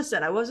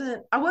 listen, I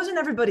wasn't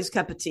everybody's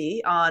cup of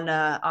tea on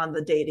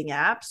the dating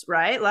apps,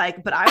 right?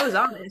 Like, but I was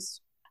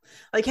honest.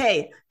 Like,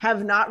 hey,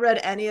 have not read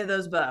any of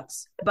those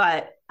books,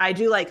 but I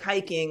do like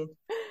hiking.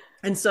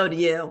 And so do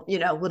you,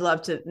 would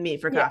love to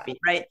meet for coffee,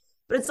 right?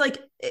 But it's like,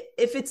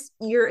 if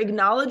you're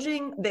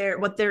acknowledging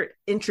what they're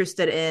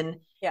interested in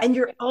and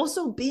you're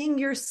also being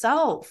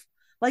yourself.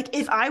 Like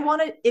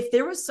if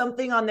there was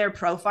something on their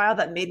profile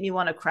that made me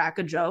want to crack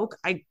a joke,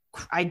 I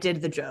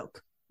did the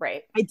joke.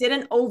 Right. I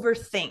didn't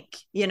overthink,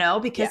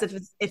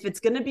 because if it's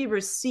going to be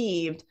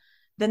received,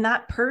 then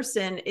that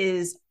person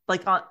is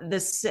like on the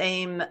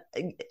same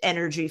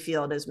energy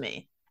field as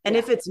me. And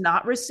if it's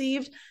not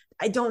received,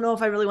 I don't know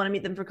if I really want to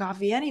meet them for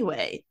coffee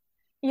anyway.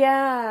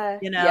 Yeah.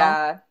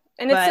 Yeah.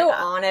 And it's so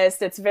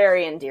honest. It's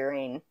very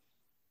endearing.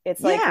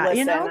 It's like,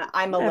 listen,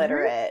 I'm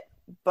illiterate,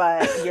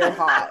 but you're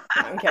hot.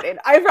 No, I'm kidding.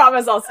 I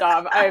promise I'll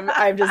stop.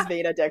 I'm just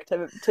being a dick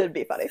to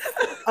be funny.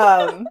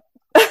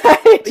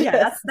 That'd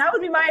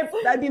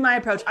be my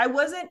approach.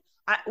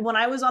 When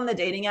I was on the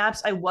dating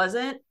apps, I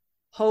wasn't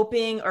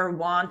hoping or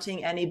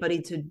wanting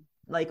anybody to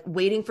like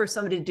waiting for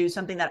somebody to do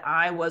something that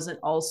I wasn't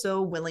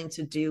also willing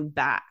to do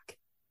back.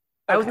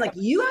 I was like,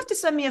 you have to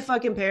send me a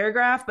fucking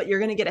paragraph, but you're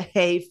going to get a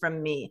hey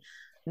from me.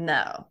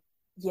 No.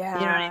 Yeah. You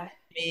know what I mean?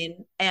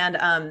 mean, and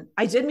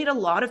I did meet a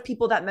lot of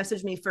people that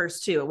messaged me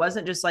first too. It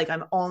wasn't just like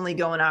I'm only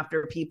going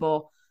after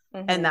people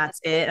and that's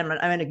it.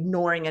 I'm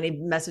ignoring any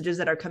messages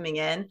that are coming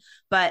in,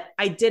 but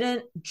I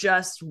didn't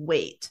just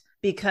wait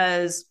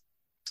because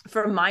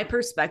from my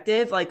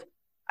perspective, like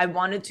I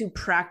wanted to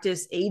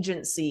practice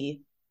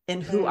agency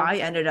in who I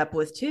ended up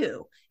with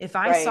too. If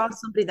I saw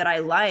somebody that I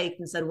liked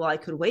and said, well, I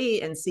could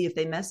wait and see if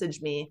they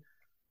message me,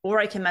 or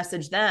I can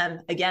message them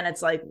again.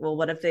 It's like, well,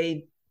 what if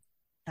they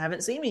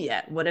haven't seen me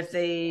yet? What if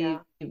they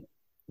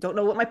don't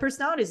know what my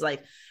personality is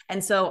like?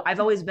 And so I've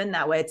always been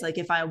that way. It's like,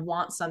 if I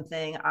want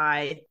something,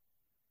 I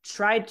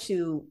try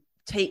to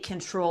take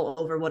control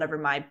over whatever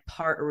my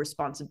part or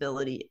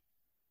responsibility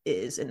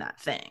is in that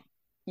thing.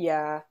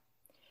 Yeah.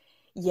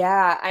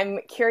 Yeah. I'm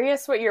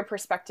curious what your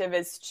perspective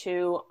is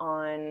too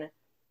on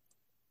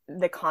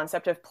the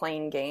concept of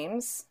playing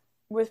games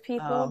with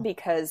people,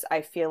 because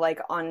I feel like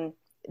on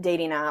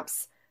dating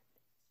apps,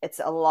 it's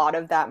a lot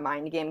of that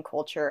mind game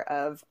culture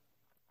of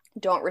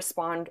don't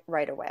respond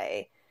right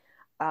away.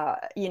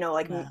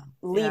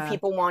 Leave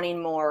people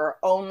wanting more,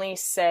 only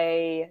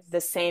say the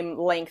same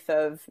length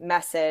of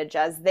message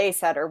as they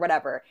said or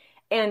whatever.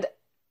 And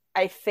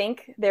I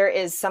think there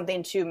is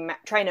something to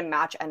trying to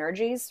match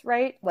energies,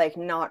 right? Like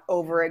not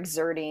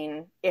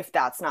overexerting if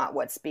that's not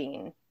what's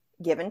being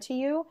given to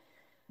you.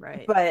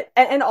 Right. But,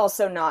 and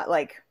also not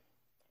like,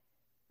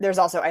 there's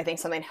also, I think,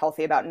 something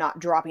healthy about not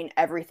dropping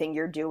everything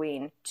you're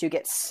doing to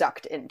get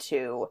sucked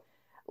into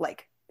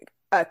like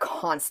a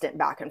constant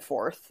back and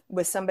forth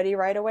with somebody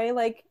right away.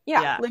 Like,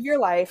 live your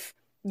life.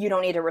 You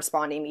don't need to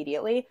respond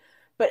immediately.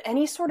 But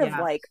any sort of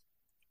like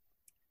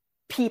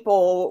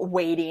people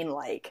waiting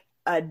like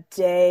a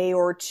day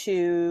or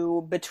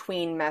two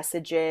between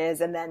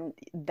messages and then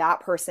that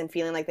person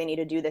feeling like they need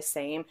to do the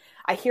same.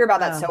 I hear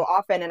about that so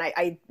often. And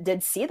I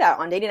did see that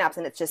on dating apps,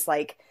 and it's just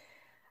like,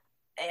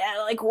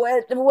 like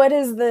what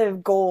is the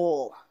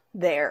goal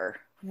there?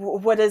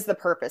 What is the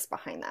purpose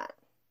behind that?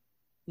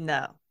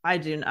 No, I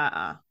do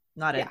not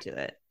into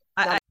it.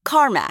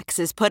 CarMax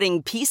is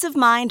putting peace of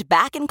mind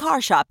back in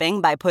car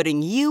shopping by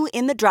putting you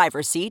in the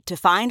driver's seat to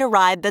find a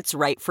ride that's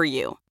right for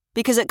you.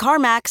 Because at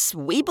CarMax,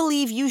 we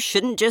believe you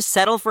shouldn't just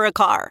settle for a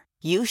car.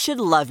 You should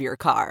love your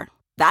car.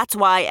 That's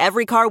why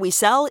every car we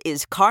sell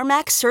is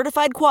CarMax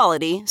certified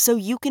quality, so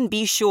you can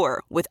be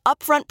sure with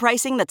upfront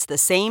pricing that's the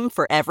same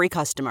for every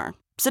customer.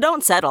 So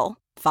don't settle.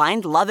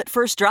 Find love at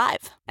first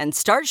drive and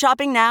start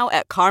shopping now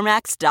at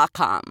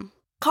CarMax.com.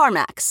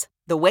 CarMax,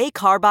 the way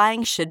car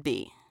buying should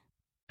be.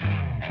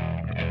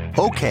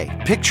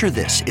 Okay, picture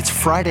this. It's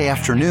Friday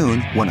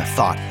afternoon when a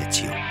thought hits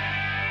you.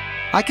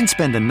 I can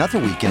spend another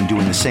weekend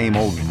doing the same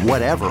old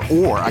whatever,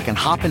 or I can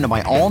hop into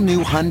my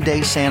all-new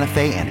Hyundai Santa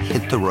Fe and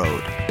hit the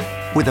road.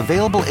 With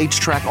available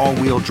H-Track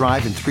all-wheel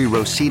drive and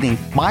 3-row seating,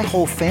 my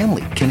whole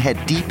family can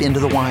head deep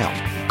into the wild.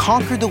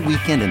 Conquer the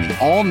weekend in the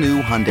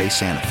all-new Hyundai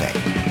Santa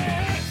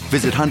Fe.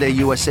 Visit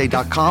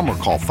HyundaiUSA.com or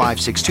call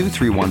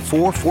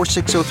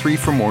 562-314-4603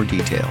 for more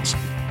details.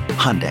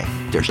 Hyundai,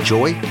 there's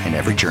joy in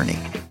every journey.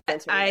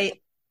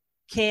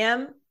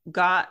 Cam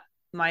got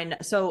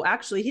so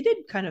actually he did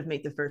kind of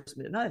make the first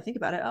move. Now that I think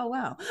about it, oh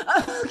wow.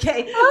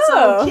 Okay.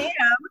 So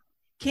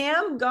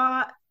Cam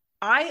got,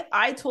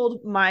 I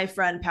told my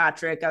friend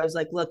Patrick, I was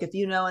like, look, if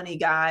you know any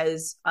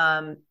guys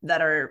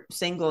that are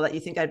single that you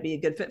think I'd be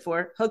a good fit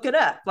for, hook it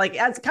up. Like,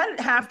 it's kind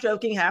of half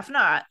joking, half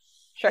not.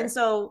 Sure. And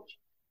so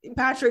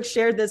Patrick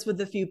shared this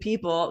with a few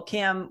people.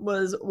 Cam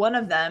was one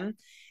of them.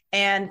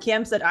 And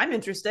Cam said, I'm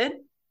interested.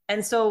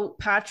 And so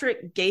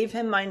Patrick gave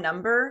him my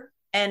number.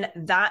 And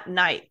that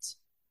night,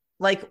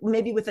 like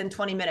maybe within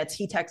 20 minutes,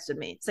 he texted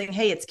me saying,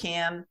 hey, it's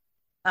Cam.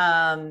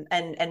 And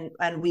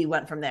we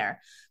went from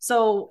there.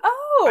 So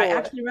I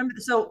actually remember.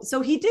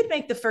 So he did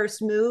make the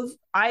first move.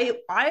 I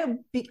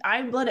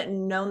let it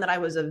known that I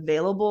was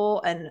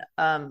available and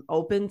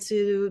open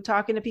to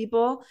talking to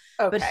people.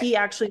 Okay. But he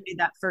actually made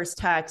that first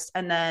text,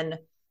 and then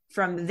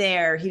from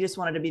there, he just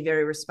wanted to be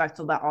very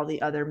respectful about all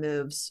the other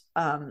moves.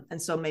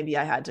 And so maybe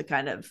I had to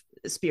kind of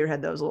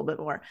spearhead those a little bit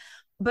more.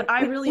 But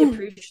I really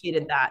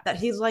appreciated that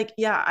he's like,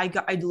 yeah,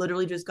 I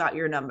literally just got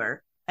your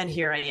number and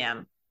here I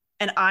am.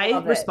 And I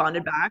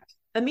responded back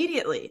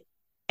immediately.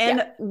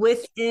 And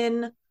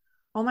within,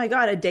 oh my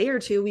God, a day or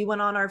two, we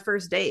went on our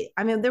first date.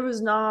 I mean, there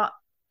was not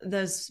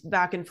this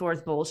back and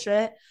forth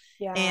bullshit.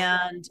 Yeah.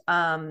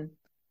 And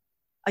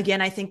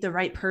again, I think the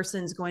right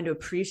person's going to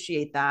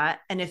appreciate that.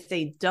 And if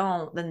they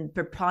don't, then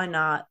they're probably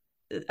not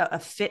a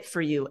fit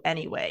for you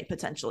anyway,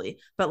 potentially.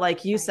 But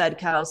like you said,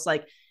 Kels,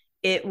 like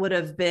it would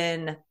have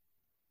been,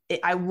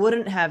 I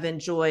wouldn't have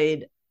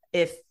enjoyed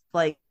if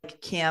like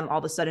Cam all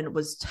of a sudden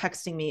was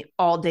texting me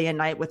all day and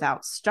night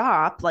without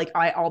stop. Like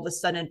I all of a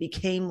sudden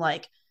became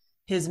like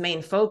his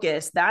main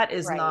focus. That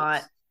is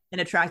not an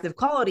attractive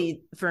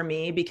quality for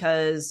me,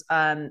 because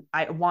I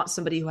want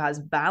somebody who has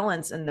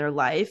balance in their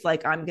life.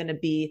 Like I'm going to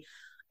be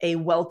a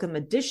welcome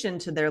addition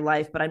to their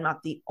life, but I'm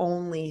not the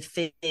only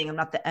thing. I'm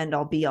not the end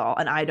all be all.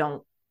 And I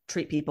don't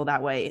treat people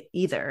that way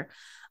either.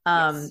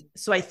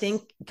 So I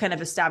think kind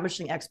of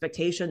establishing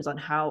expectations on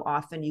how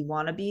often you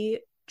want to be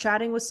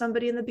chatting with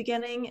somebody in the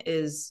beginning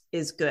is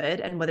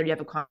good, and whether you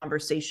have a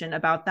conversation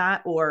about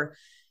that or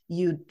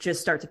you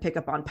just start to pick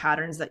up on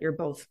patterns that you're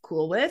both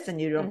cool with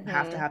and you don't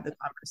have to have the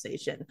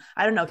conversation.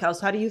 I don't know,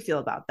 Kels, how do you feel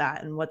about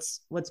that? And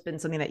what's been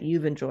something that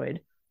you've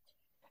enjoyed?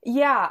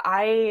 Yeah,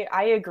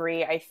 I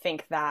agree. I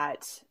think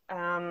that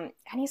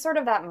any sort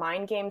of that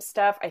mind game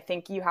stuff, I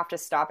think you have to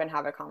stop and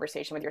have a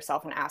conversation with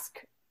yourself and ask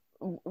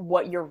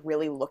what you're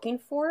really looking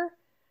for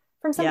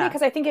from somebody.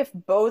 Because I think if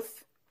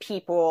both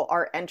people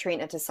are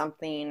entering into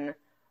something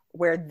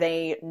where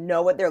they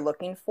know what they're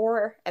looking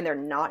for and they're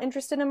not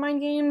interested in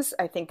mind games,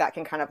 I think that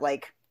can kind of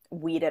like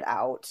weed it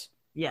out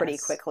pretty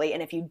quickly.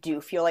 And if you do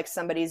feel like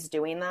somebody's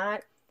doing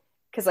that,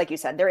 because like you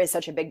said, there is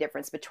such a big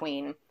difference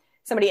between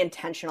somebody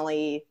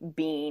intentionally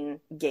being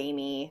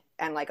gamey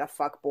and like a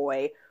fuck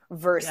boy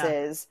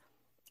versus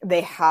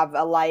they have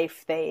a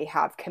life, they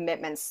have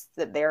commitments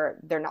that they're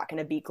not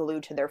going to be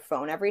glued to their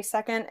phone every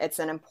second. It's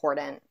an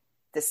important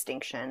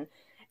distinction.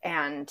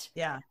 And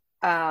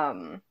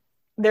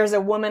there's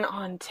a woman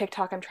on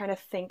TikTok, I'm trying to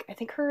think, I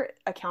think her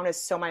account is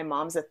So My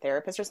Mom's a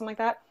Therapist or something like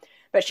that.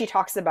 But she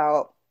talks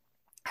about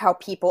how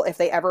people, if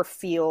they ever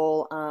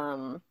feel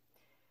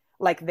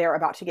like they're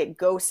about to get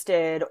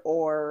ghosted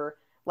or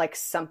like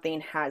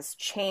something has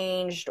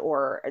changed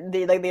or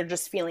they're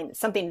just feeling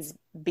something's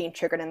being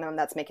triggered in them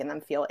that's making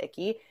them feel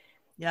icky.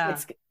 Yeah.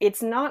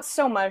 It's not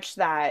so much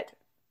that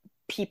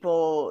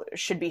people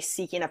should be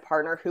seeking a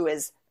partner who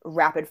is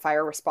rapid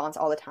fire response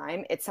all the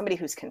time. It's somebody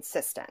who's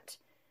consistent.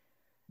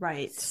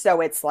 Right.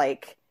 So it's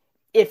like,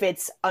 if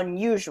it's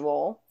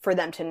unusual for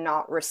them to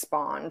not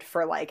respond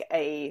for like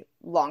a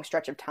long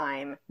stretch of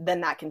time,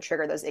 then that can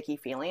trigger those icky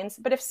feelings.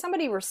 But if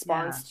somebody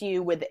responds to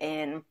you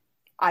within,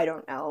 I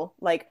don't know,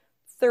 like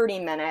 30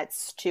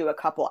 minutes to a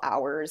couple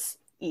hours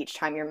each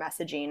time you're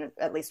messaging,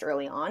 at least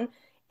early on,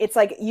 it's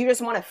like you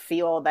just want to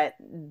feel that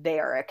they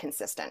are a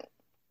consistent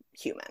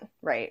human,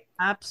 right?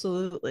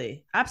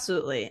 Absolutely.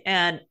 Absolutely.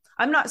 And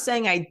I'm not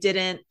saying I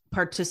didn't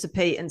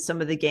participate in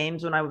some of the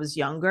games when I was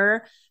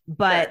younger,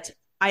 but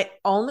I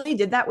only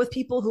did that with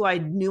people who I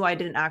knew I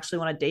didn't actually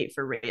want to date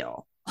for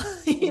real.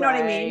 You know what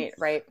I mean?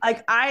 Right.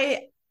 Like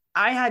I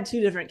had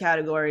two different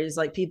categories,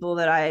 like people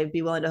that I'd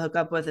be willing to hook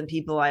up with and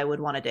people I would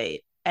want to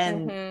date.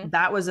 And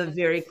that was a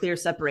very clear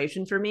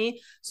separation for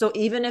me. So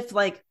even if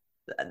like,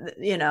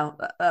 you know,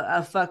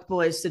 a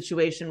fuckboy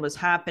situation was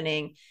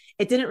happening,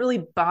 it didn't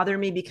really bother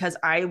me because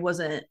I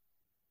wasn't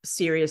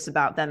serious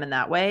about them in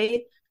that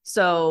way.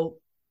 So,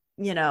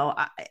 you know,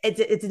 it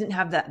didn't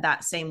have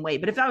that same weight.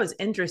 But if I was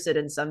interested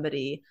in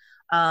somebody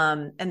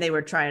and they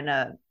were trying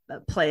to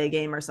play a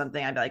game or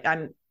something, I'd be like,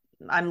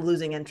 I'm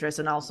losing interest.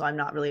 And also I'm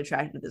not really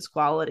attracted to this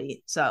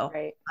quality. So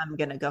I'm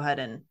going to go ahead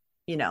and,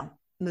 you know,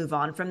 move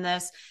on from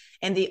this.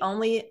 And the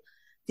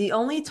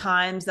only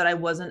times that I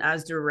wasn't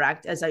as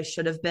direct as I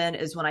should have been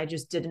is when I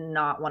just did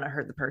not want to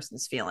hurt the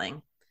person's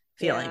feelings.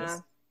 Yeah.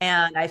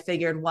 And I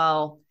figured,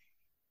 well,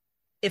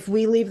 if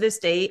we leave this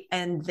date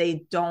and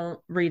they don't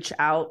reach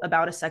out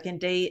about a second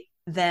date,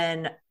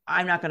 then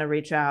I'm not going to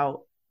reach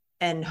out,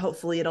 and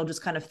hopefully it'll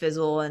just kind of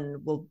fizzle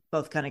and we'll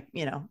both kind of,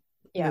 you know,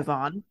 move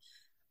on.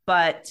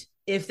 But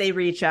if they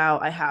reach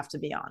out, I have to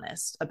be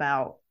honest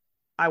about,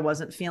 I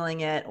wasn't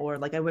feeling it, or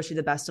like, I wish you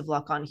the best of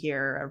luck on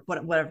here,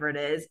 or whatever it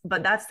is.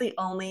 But that's the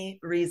only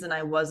reason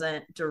I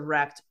wasn't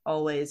direct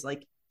always,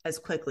 like as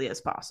quickly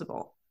as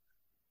possible.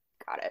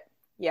 Got it.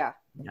 Yeah.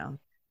 You know,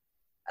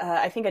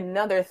 I think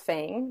another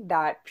thing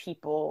that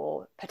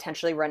people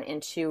potentially run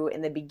into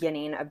in the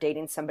beginning of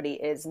dating somebody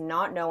is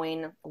not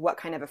knowing what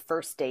kind of a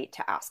first date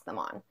to ask them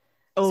on.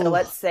 So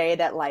let's say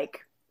that,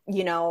 like,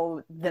 you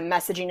know, the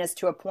messaging is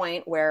to a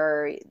point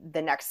where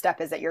the next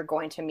step is that you're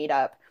going to meet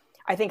up.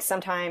 I think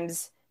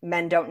sometimes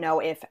men don't know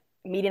if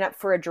meeting up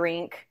for a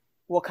drink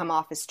will come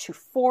off as too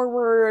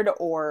forward,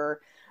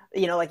 or,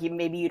 you know, like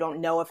maybe you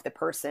don't know if the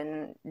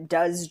person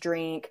does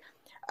drink.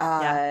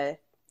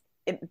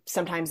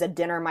 Sometimes a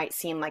dinner might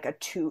seem like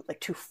too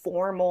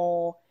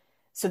formal.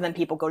 So then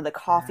people go to the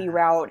coffee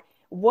route.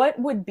 What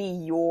would be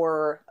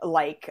your,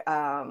 like,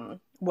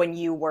 when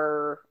you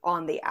were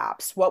on the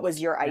apps, what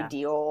was your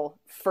ideal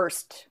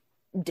first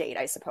date,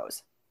 I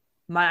suppose?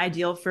 My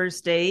ideal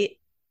first date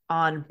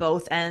on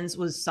both ends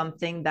was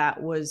something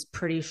that was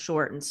pretty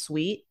short and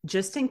sweet,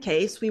 just in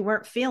case we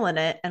weren't feeling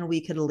it and we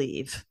could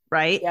leave,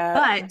 right?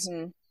 Yeah. But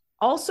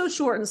also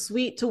short and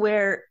sweet to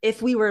where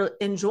if we were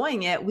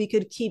enjoying it, we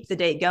could keep the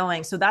date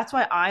going. So that's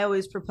why I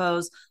always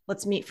propose,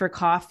 let's meet for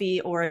coffee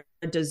or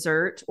a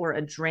dessert or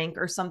a drink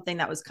or something.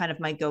 That was kind of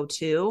my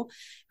go-to,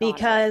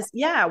 because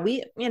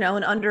we, you know,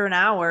 in under an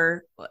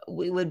hour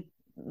we would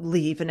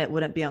leave and it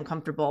wouldn't be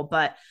uncomfortable.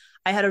 But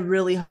I had a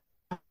really hard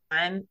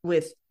time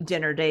with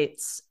dinner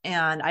dates,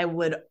 and I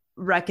would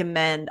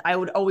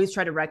always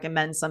try to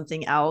recommend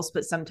something else,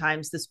 but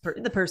sometimes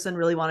the person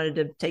really wanted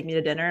to take me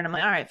to dinner, and I'm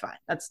like, all right, fine.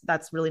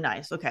 That's really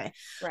nice. Okay.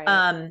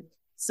 Right.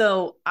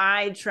 So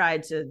I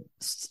tried to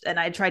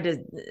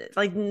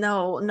like,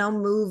 no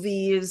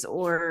movies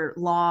or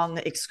long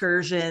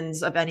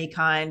excursions of any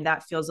kind.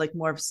 That feels like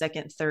more of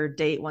second, third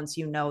date once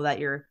you know that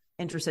you're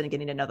interested in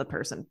getting to know the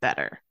person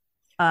better.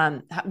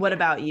 What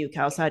about you,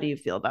 Kels? How do you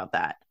feel about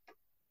that?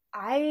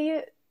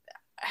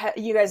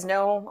 You guys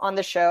know on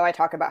the show, I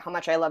talk about how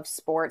much I love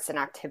sports and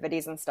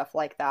activities and stuff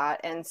like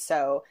that. And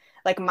so,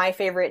 like, my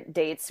favorite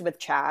dates with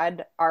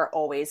Chad are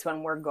always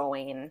when we're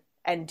going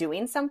and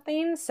doing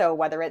something. So,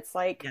 whether it's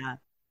like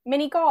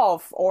mini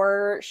golf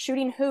or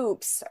shooting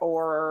hoops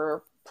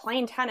or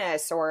playing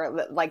tennis,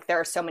 or like, there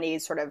are so many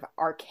sort of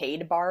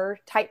arcade bar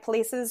type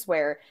places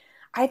where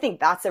I think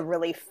that's a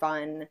really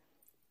fun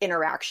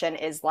interaction.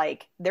 Is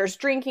like, there's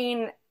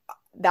drinking,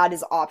 that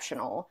is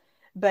optional.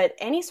 But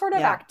any sort of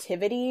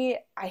activity,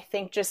 I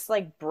think, just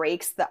like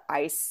breaks the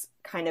ice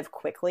kind of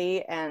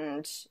quickly,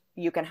 and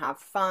you can have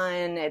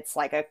fun. It's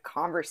like a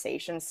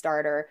conversation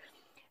starter.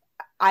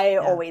 I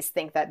always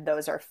think that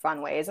those are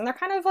fun ways, and they're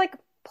kind of like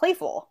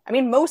playful. I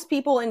mean, most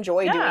people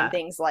enjoy doing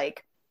things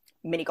like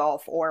mini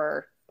golf,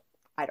 or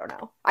I don't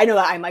know. I know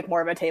that I'm like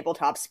more of a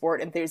tabletop sport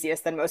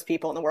enthusiast than most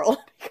people in the world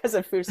because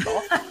of foosball.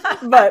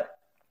 But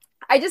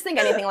I just think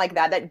anything like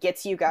that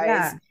gets you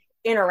guys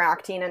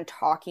interacting and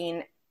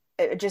talking.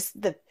 Just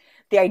the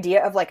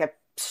idea of like a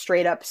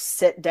straight up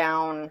sit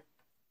down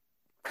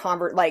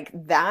like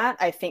that,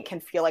 I think can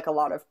feel like a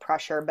lot of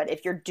pressure. But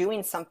if you're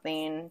doing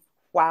something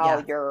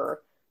while you're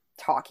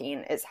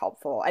talking, is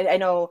helpful. I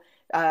know,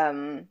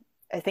 I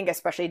think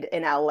especially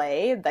in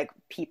LA, like,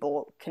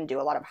 people can do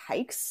a lot of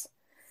hikes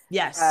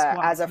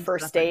as a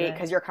first date,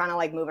 because you're kind of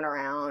like moving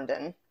around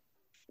and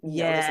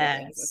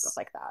noticing things and stuff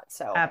like that.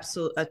 So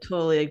absolutely, I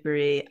totally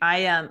agree.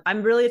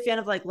 I'm really a fan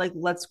of like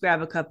let's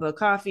grab a cup of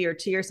coffee or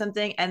tea or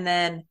something, and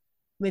then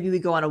maybe we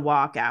go on a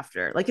walk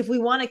after. Like, if we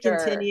want to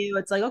continue,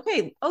 it's like,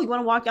 okay, you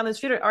want to walk down the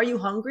street? Are you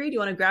hungry? Do you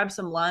want to grab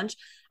some lunch?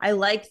 I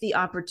like the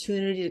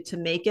opportunity to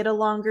make it a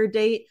longer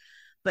date,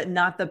 but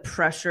not the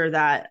pressure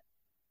that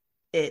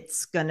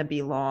it's gonna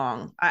be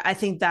long. I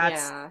think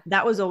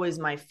that was always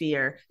my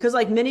fear, because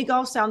like mini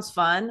golf sounds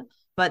fun,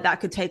 but that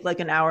could take like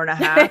an hour and a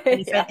half.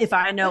 And if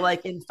I know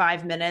like in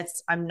 5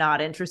 minutes I'm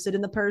not interested in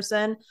the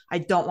person, I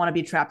don't want to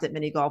be trapped at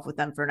mini golf with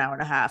them for an hour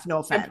and a half. No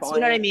offense, you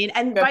know what I mean?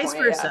 And vice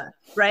versa,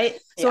 right?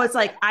 So it's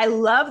like, I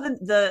love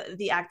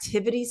the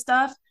activity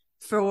stuff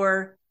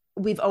for,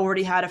 we've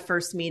already had a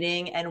first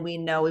meeting and we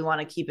know we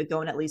want to keep it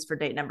going at least for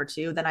date number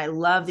 2. Then I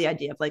love the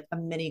idea of like a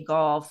mini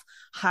golf,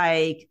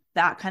 hike,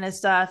 that kind of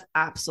stuff.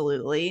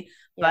 Absolutely.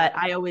 But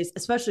I always,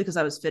 especially because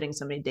I was fitting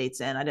so many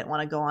dates in, I didn't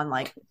want to go on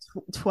like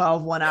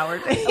 12 1-hour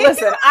dates.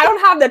 Listen, I don't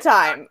have the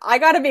time. I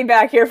got to be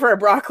back here for a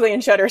broccoli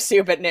and cheddar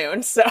soup at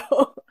noon. So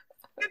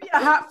give me a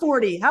hot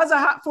 40. How's a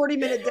hot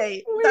 40-minute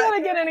date? We got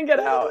to get in and get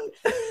out.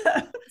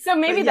 So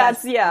maybe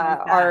that's,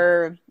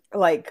 our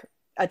like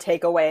a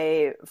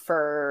takeaway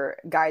for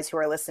guys who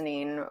are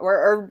listening,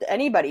 or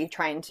anybody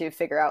trying to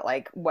figure out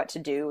like what to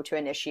do to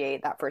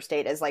initiate that first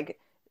date, is like,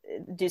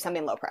 do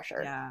something low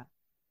pressure.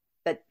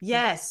 That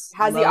has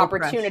the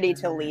opportunity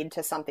to lead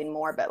to something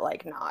more, but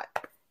like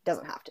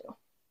doesn't have to.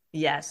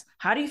 Yes.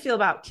 How do you feel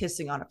about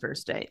kissing on a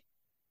first date?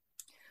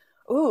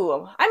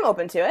 Ooh, I'm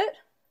open to it.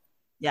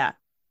 Yeah.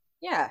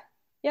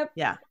 Yep.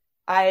 Yeah.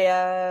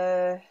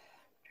 I'm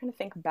trying to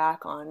think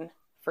back on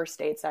first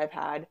dates I've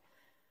had.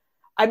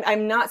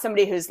 I'm not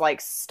somebody who's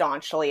like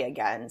staunchly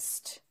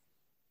against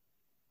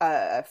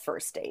a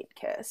first date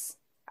kiss.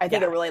 I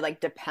think it really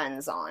like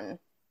depends on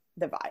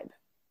the vibe.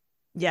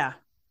 Yeah,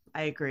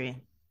 I agree.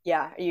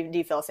 Yeah. Do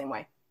you feel the same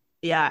way?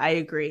 Yeah, I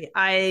agree.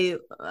 I've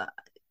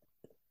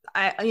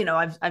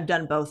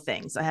done both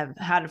things. I have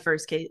had a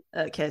first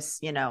kiss,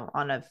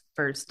 on a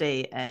first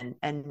date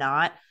and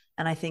not.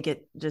 And I think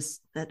it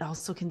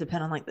also can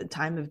depend on like the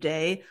time of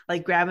day,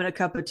 like grabbing a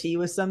cup of tea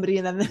with somebody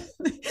and then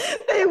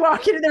they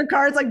walk into their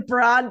car, it's like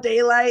broad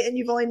daylight and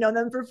you've only known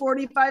them for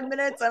 45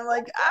 minutes. I'm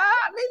like,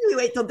 maybe we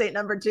wait till date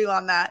number 2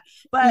 on that.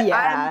 But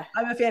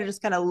I'm a fan of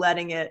just kind of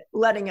letting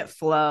it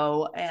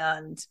flow.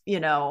 And,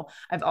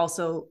 I've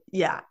also,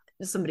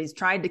 somebody's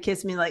tried to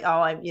kiss me like,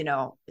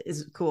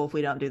 is it cool if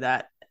we don't do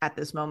that at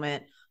this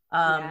moment?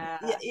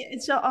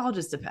 It all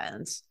just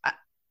depends.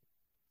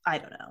 I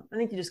don't know. I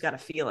think you just got to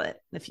feel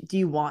it. Do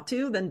you want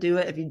to, then do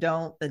it. If you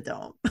don't, then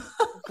don't.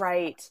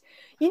 Right.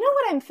 You know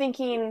what I'm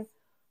thinking?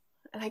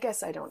 And I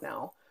guess I don't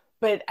know,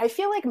 but I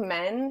feel like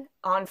men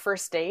on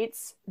first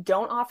dates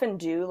don't often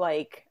do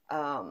like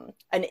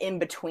an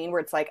in-between where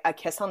it's like a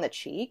kiss on the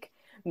cheek,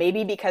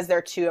 maybe because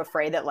they're too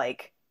afraid that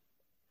like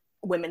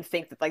women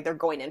think that like they're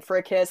going in for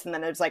a kiss and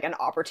then there's like an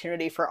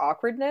opportunity for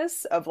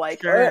awkwardness of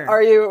like,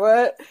 are you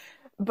what?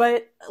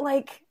 But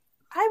like,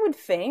 I would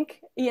think,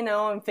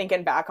 I'm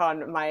thinking back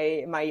on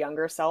my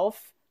younger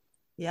self.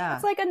 Yeah.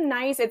 It's like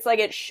it's like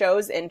it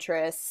shows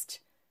interest,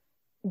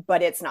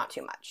 but it's not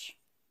too much.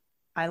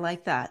 I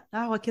like that.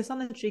 Oh, a kiss on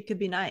the cheek could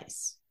be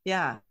nice.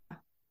 Yeah.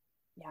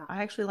 Yeah.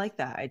 I actually like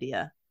that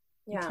idea.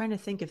 Yeah. I'm trying to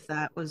think if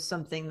that was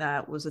something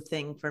that was a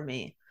thing for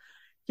me.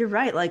 You're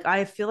right. Like,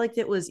 I feel like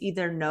it was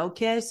either no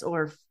kiss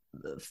or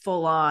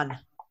full on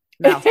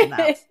mouth to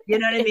mouth. You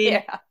know what I mean?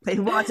 Yeah. They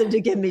wanted to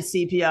give me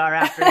CPR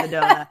after the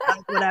donut,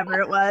 whatever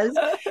it was.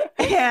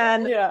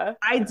 And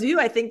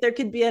I think there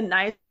could be a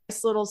nice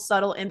little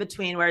subtle in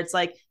between where it's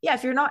like, yeah,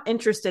 if you're not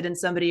interested in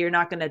somebody, you're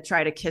not going to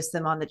try to kiss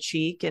them on the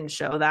cheek and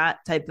show that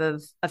type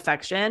of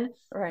affection.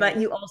 Right. But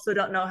you also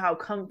don't know how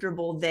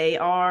comfortable they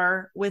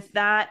are with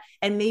that.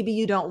 And maybe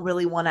you don't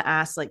really want to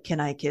ask, like, can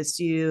I kiss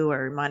you,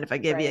 or mind if I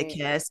give you a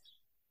kiss?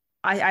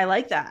 I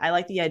like that. I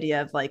like the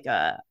idea of like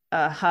a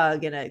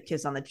hug and a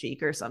kiss on the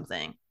cheek or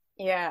something.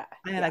 Yeah.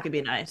 I think that could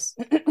be nice.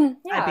 Yeah.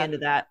 I'd be into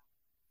that.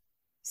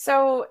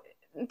 So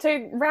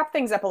to wrap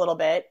things up a little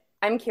bit,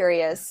 I'm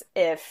curious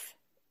if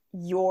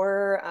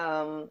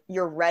your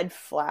red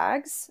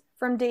flags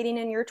from dating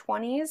in your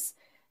 20s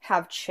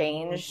have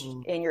changed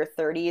in your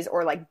 30s,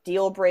 or like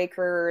deal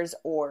breakers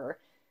or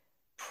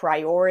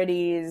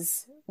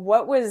priorities.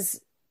 What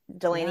was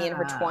Delaney in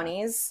her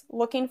 20s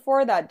looking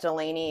for that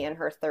Delaney in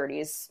her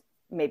 30s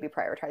maybe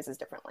prioritizes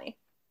differently?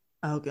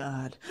 Oh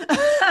God.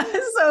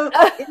 So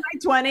in my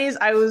 20s,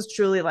 I was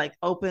truly like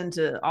open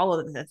to all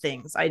of the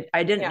things.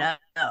 I didn't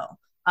know.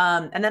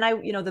 And then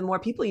the more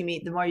people you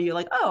meet, the more you're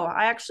like, oh,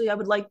 I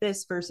would like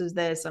this versus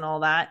this and all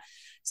that.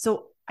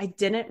 So I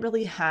didn't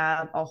really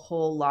have a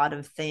whole lot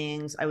of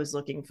things I was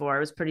looking for.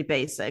 It was pretty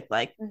basic.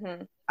 Like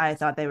I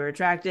thought they were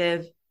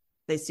attractive.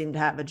 They seemed to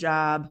have a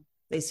job.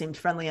 They seemed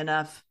friendly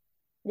enough.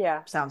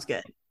 Yeah. Sounds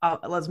good.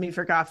 Let's meet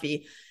for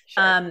coffee.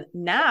 Sure.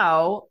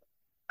 Now,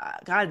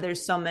 God,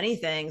 there's so many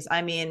things.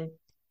 I mean,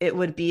 it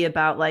would be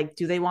about like,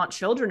 do they want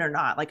children or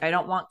not? Like, I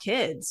don't want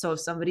kids. So if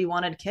somebody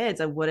wanted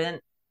kids, I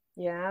wouldn't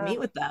meet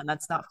with them.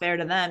 That's not fair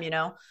to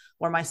them,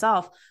 or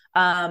myself.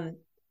 Do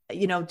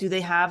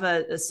they have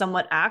a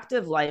somewhat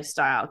active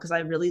lifestyle? Because I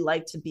really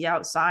like to be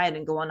outside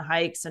and go on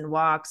hikes and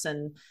walks,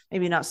 and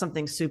maybe not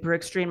something super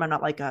extreme. I'm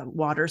not like a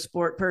water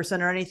sport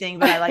person or anything,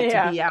 but I like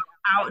to be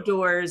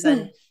outdoors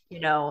and,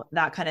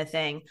 that kind of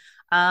thing.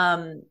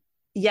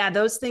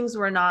 Those things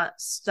were not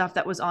stuff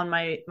that was on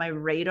my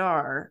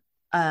radar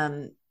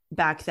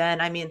back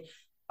then. I mean,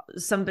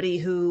 somebody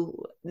who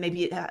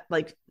maybe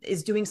like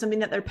is doing something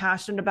that they're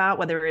passionate about,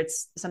 whether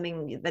it's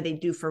something that they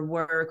do for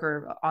work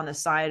or on the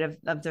side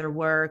of their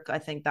work. I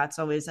think that's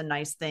always a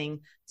nice thing,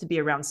 to be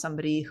around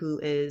somebody who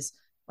is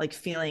like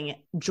feeling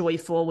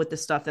joyful with the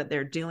stuff that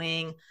they're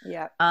doing.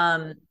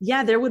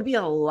 There would be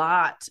a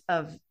lot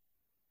of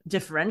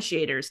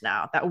differentiators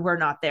now that were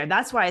not there.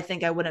 That's why I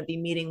think I wouldn't be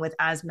meeting with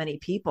as many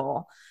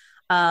people.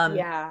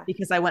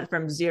 Because I went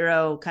from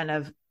zero kind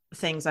of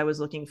things I was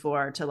looking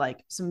for to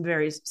like some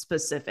very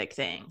specific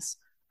things.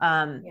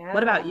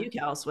 What about you,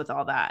 Kels, with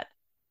all that?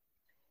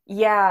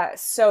 Yeah,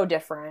 so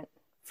different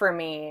for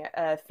me,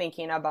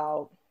 thinking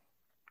about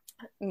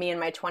me in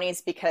my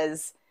 20s,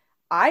 because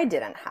I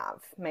didn't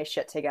have my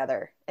shit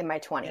together in my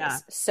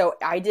 20s. So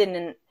I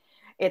didn't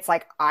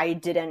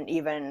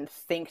even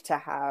think to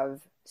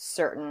have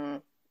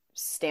certain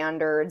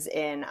standards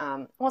in,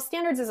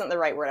 standards isn't the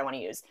right word I want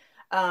to use.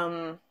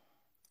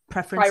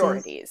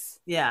 Preferences?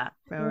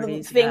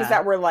 Priorities. Things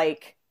that were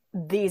like,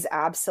 these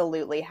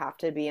absolutely have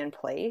to be in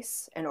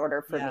place in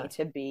order for me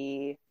to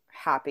be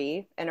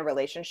happy in a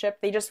relationship.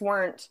 They just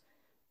weren't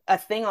a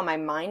thing on my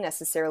mind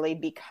necessarily,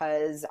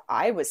 because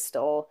I was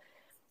still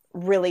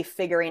really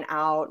figuring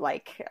out,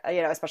 like,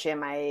 especially in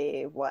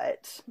my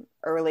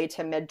early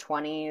to mid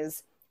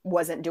 20s,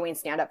 wasn't doing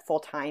stand-up full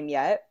time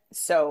yet.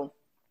 So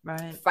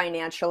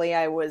financially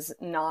I was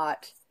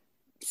not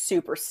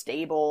super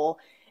stable,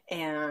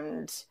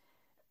 and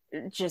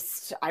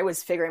just, I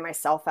was figuring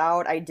myself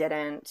out. I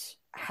didn't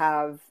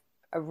have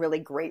a really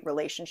great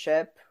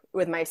relationship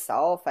with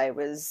myself. I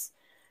was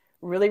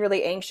really,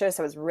 really anxious.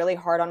 I was really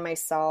hard on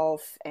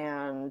myself,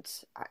 and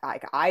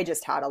I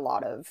just had a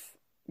lot of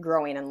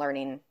growing and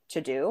learning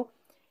to do.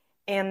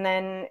 And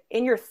then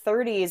in your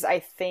 30s, I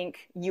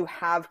think you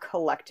have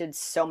collected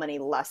so many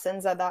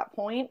lessons at that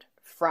point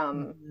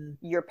from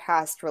your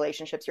past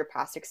relationships, your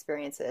past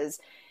experiences.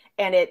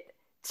 And it,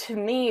 to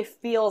me,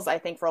 feels, I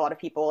think for a lot of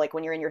people, like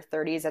when you're in your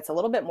 30s, it's a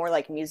little bit more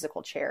like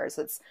musical chairs.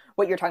 It's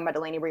what you're talking about,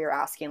 Delaney, where you're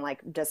asking,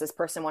 like, does this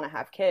person want to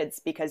have kids?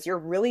 Because you're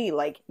really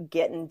like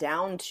getting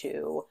down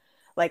to,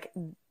 like,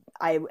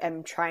 I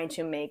am trying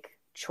to make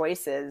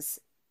choices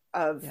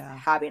of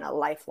having a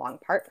lifelong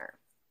partner.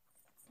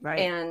 Right.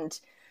 And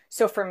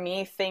so for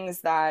me,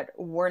 things that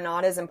were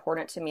not as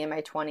important to me in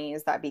my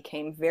 20s that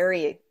became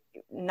very,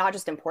 not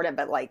just important,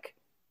 but like,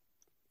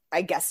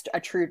 I guess a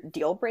true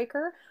deal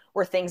breaker,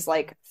 were things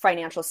like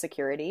financial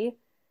security.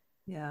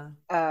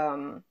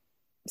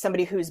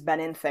 Somebody who's been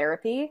in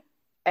therapy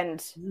and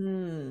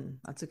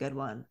that's a good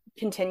one.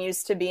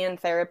 Continues to be in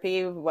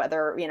therapy,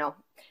 whether,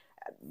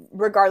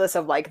 regardless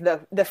of like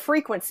the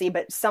frequency,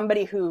 but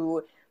somebody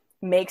who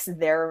makes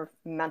their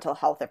mental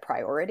health a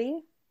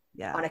priority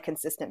on a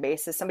consistent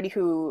basis, somebody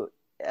who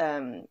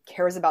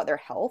cares about their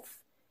health.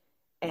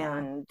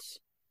 And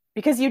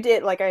because you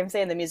did, like I'm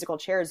saying, the musical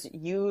chairs,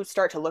 you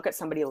start to look at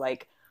somebody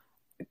like,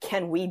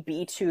 can we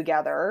be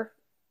together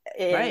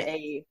in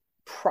a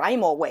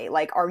primal way?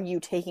 Like, are you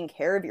taking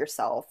care of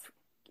yourself?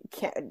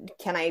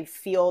 Can I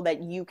feel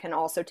that you can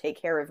also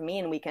take care of me,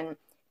 and we can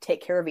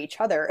take care of each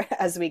other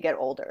as we get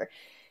older?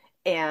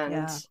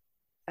 And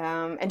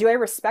do I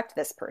respect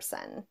this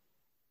person?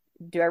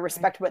 Do I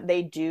respect what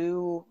they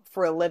do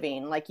for a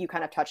living? Like you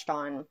kind of touched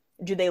on,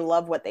 do they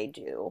love what they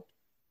do?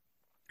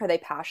 Are they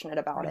passionate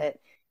about it?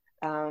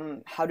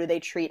 How do they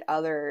treat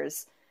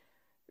others?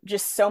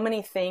 Just so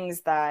many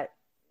things that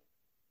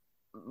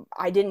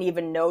I didn't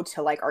even know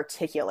to like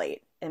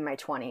articulate in my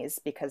 20s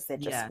because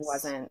it just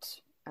wasn't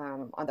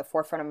on the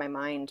forefront of my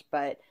mind.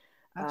 But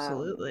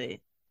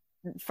absolutely,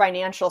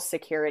 financial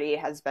security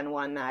has been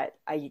one that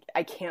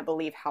I can't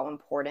believe how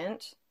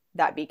important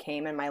that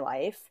became in my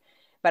life.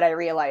 But I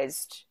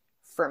realized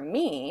for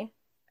me,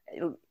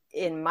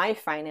 in my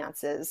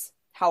finances,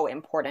 how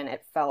important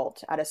it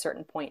felt at a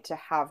certain point to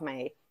have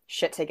my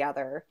shit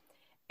together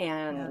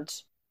and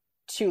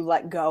to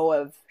let go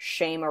of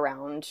shame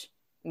around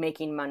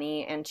making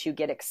money and to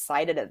get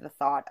excited at the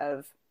thought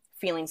of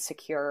feeling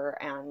secure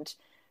and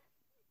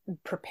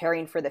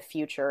preparing for the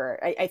future.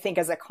 I think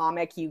as a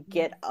comic, you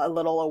get a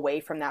little away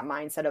from that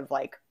mindset of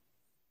like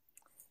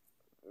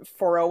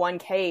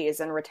 401ks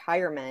and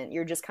retirement.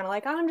 You're just kind of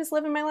like, oh, I'm just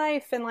living my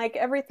life and like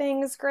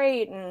everything is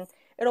great and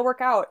it'll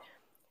work out.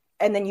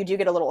 And then you do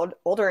get a little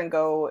older and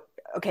go,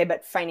 okay,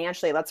 but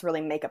financially, let's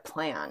really make a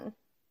plan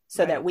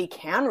so that we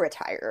can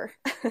retire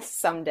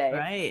someday.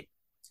 Right.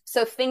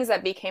 So things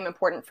that became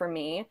important for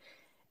me,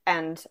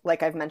 and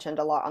like I've mentioned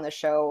a lot on the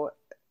show,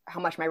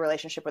 how much my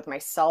relationship with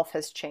myself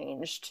has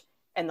changed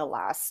in the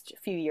last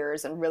few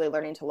years and really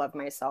learning to love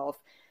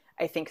myself,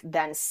 I think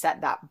then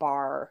set that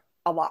bar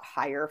a lot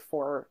higher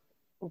for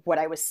what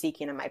I was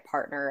seeking in my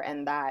partner.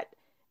 And that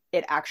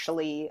it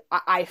actually,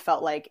 I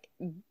felt like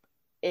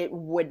it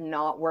would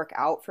not work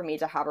out for me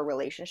to have a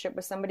relationship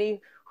with somebody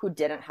who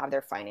didn't have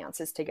their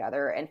finances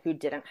together and who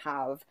didn't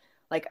have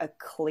like a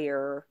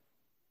clear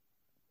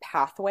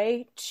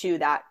pathway to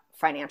that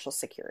financial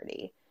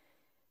security.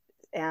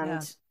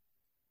 And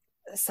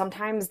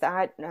sometimes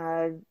that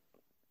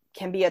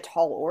can be a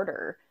tall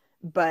order,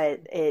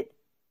 but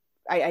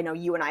I know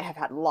you and I have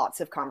had lots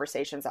of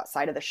conversations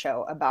outside of the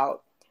show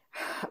about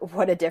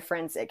what a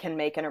difference it can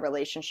make in a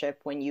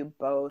relationship when you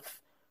both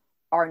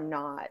are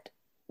not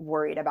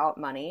worried about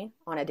money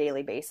on a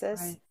daily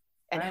basis,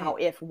 and how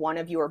if one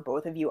of you or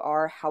both of you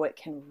are, how it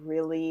can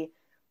really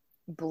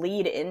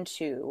bleed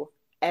into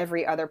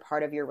every other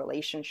part of your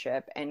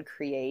relationship and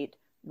create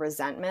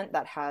resentment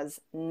that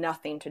has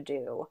nothing to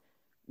do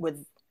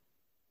with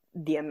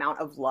the amount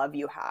of love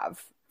you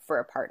have for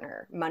a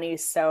partner. Money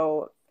is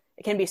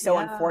it can be so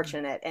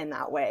unfortunate in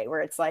that way, where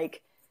it's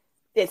like,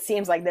 it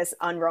seems like this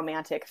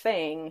unromantic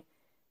thing.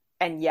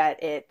 And yet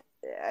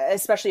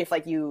especially if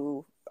like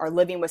you are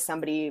living with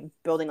somebody,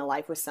 building a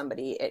life with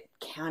somebody, it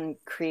can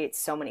create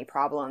so many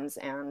problems.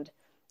 And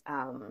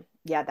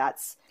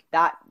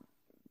that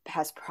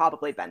has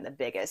probably been the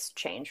biggest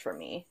change for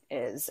me,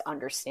 is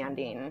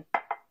understanding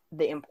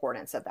the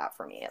importance of that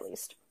for me, at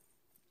least.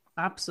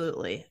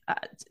 Absolutely.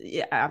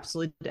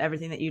 Absolutely.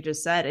 Everything that you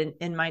just said.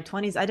 In my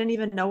 20s, I didn't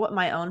even know what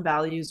my own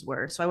values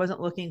were. So I wasn't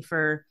looking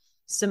for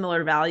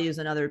similar values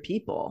in other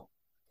people,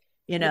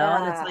 and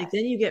it's like,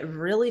 then you get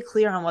really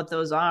clear on what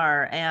those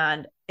are.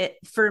 And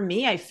for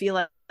me, I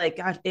feel like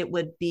God, it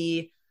would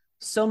be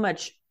so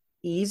much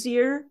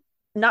easier,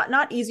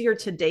 not easier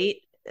to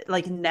date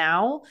like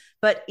now,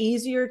 but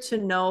easier to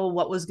know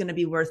what was going to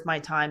be worth my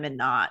time and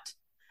not.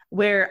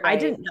 Where I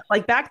didn't,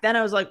 like back then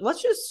I was like,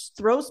 let's just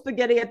throw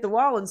spaghetti at the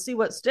wall and see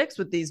what sticks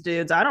with these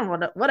dudes. I don't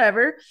want to,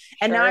 whatever.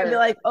 And now I'd be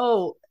like,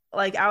 oh,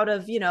 like out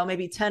of,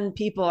 maybe 10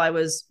 people I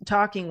was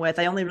talking with,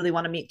 I only really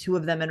want to meet 2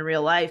 of them in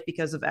real life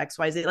because of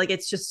XYZ. Like,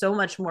 it's just so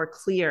much more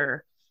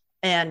clear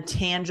and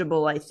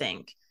tangible, I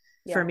think,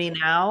 for me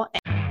now.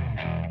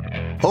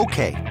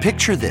 Okay,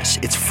 picture this.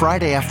 It's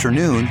Friday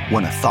afternoon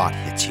when a thought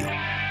hits you.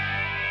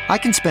 I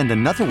can spend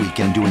another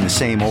weekend doing the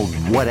same old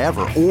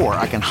whatever, or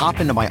I can hop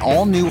into my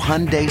all-new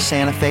Hyundai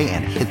Santa Fe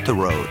and hit the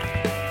road.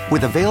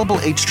 With available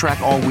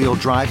H-Track all-wheel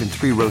drive and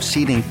 3-row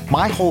seating,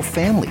 my whole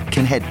family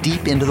can head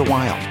deep into the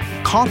wild.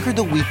 Conquer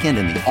the weekend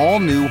in the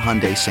all-new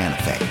Hyundai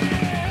Santa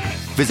Fe.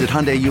 Visit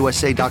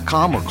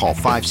HyundaiUSA.com or call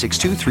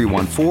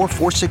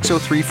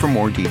 562-314-4603 for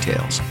more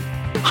details.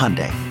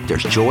 Hyundai,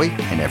 there's joy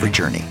in every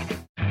journey.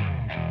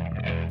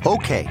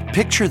 Okay,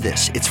 picture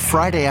this. It's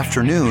Friday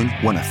afternoon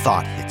when a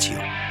thought hits you.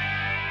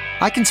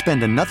 I can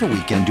spend another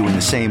weekend doing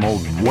the same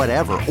old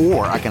whatever,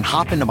 or I can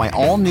hop into my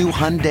all-new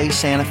Hyundai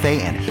Santa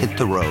Fe and hit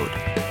the road.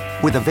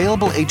 With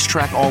available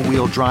H-Track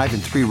all-wheel drive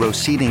and 3-row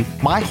seating,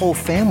 my whole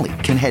family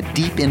can head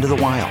deep into the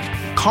wild.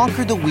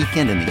 Conquer the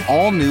weekend in the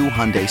all-new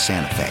Hyundai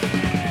Santa Fe.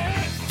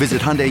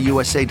 Visit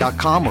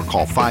HyundaiUSA.com or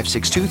call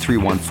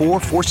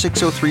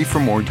 562-314-4603 for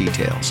more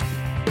details.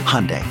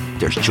 Hyundai,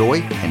 there's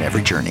joy in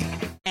every journey.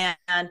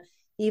 And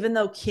even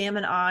though Kim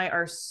and I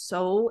are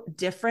so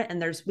different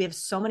and we have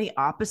so many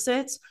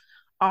opposites,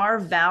 our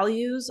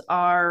values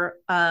are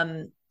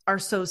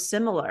so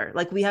similar.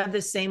 Like, we have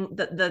the same,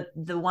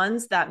 the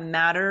ones that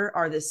matter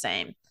are the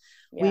same.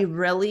 Yeah. We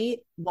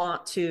really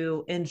want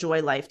to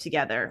enjoy life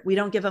together. We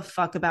don't give a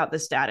fuck about the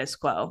status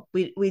quo.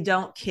 We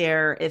don't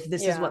care if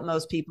this is what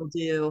most people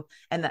do,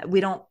 and that we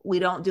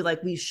don't do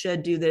like, we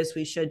should do this,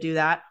 we should do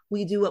that.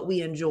 We do what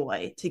we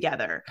enjoy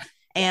together.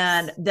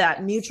 And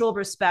that mutual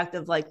respect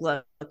of like,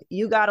 look,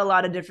 you got a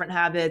lot of different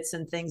habits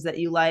and things that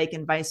you like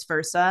and vice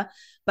versa.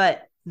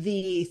 But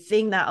the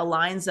thing that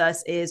aligns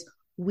us is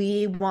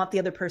we want the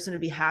other person to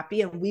be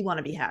happy and we want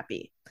to be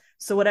happy.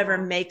 So whatever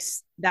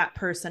makes that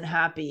person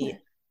happy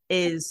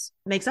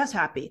makes us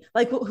happy.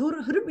 Like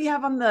who did we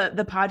have on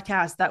the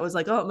podcast that was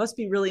like, oh, it must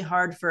be really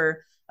hard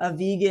for a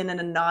vegan and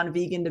a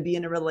non-vegan to be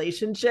in a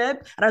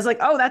relationship. And I was like,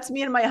 oh, that's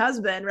me and my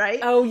husband, right?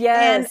 Oh,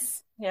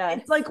 yes. And yeah.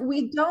 It's like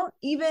it's not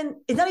even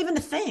a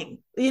thing.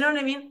 You know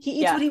what I mean?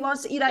 He eats what he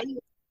wants to eat. I eat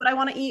what I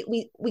want to eat.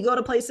 We go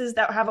to places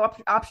that have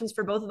options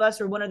for both of us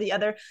or one or the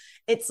other.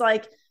 It's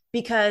like,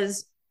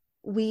 because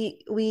we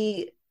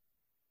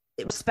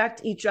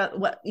respect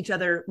what each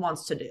other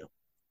wants to do.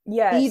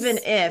 Yes. Even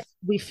if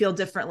we feel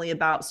differently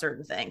about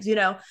certain things,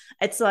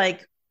 it's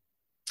like,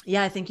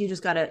 yeah, I think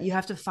you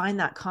have to find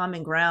that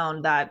common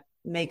ground that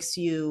makes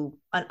you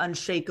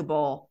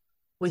unshakable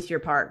with your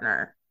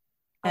partner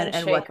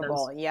and what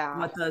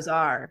those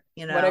are,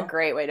 What a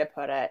great way to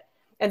put it.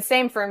 And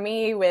same for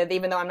me with,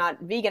 even though I'm not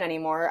vegan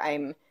anymore,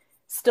 I'm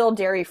still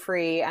dairy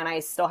free and I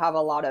still have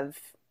a lot of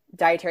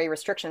dietary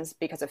restrictions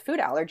because of food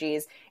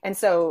allergies. And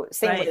so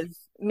same with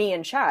me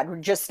and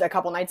Chad. Just a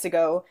couple nights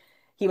ago,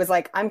 he was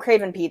like, I'm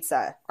craving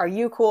pizza. Are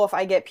you cool if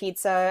I get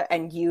pizza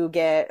and you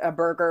get a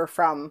burger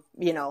from,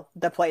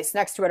 the place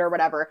next to it or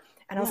whatever?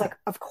 And I was like,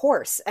 of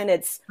course. And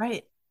it's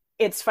funny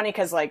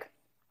because like,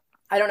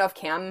 I don't know if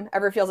Cam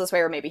ever feels this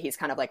way, or maybe he's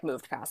kind of like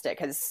moved past it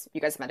because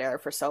you guys have been together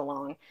for so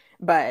long.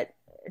 But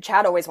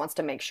Chad always wants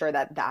to make sure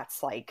that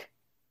that's like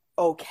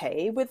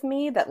okay with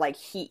me, that like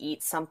he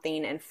eats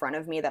something in front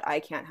of me that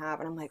I can't have.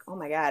 And I'm like, oh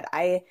my God,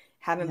 I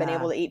haven't been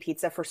able to eat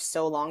pizza for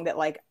so long that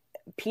like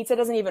pizza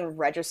doesn't even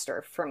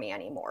register for me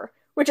anymore,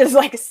 which is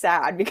like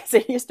sad because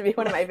it used to be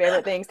one of my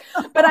favorite things.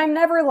 But I'm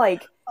never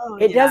like,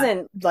 it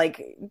doesn't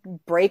like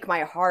break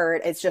my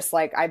heart. It's just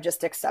like, I've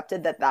just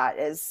accepted that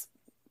is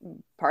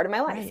part of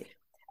my life.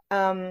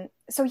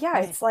 So yeah,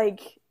 it's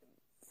like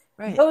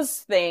those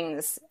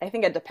things, I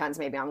think it depends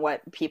maybe on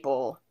what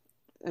people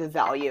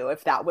value.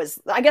 If that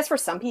was, I guess for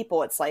some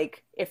people, it's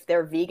like, if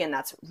they're vegan,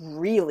 that's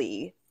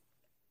really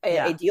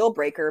a deal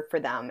breaker for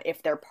them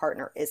if their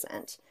partner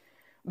isn't.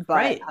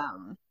 But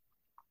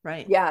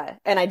yeah.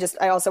 And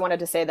I also wanted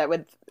to say that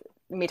with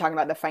me talking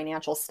about the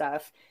financial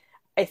stuff,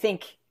 I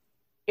think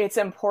it's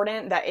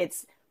important that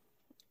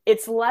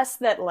it's less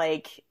that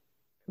like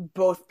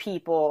both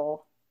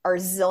people are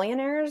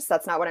zillionaires.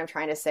 That's not what I'm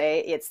trying to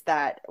say. It's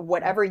that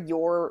whatever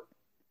your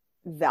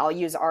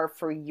values are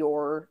for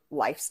your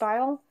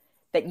lifestyle,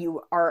 that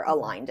you are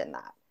aligned in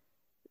that.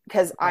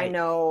 Because I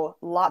know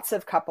lots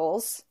of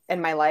couples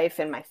in my life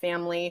and my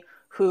family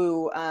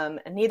who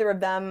neither of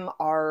them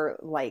are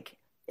like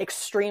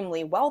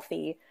extremely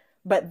wealthy,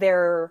 but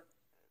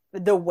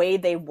the way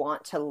they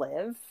want to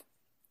live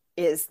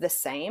is the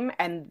same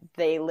and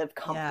they live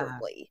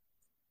comfortably.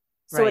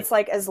 So it's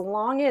like, as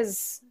long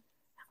as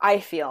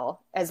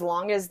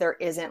there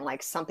isn't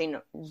like something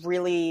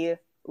really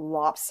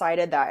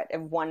lopsided that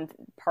one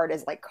part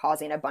is like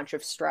causing a bunch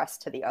of stress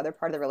to the other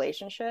part of the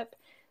relationship,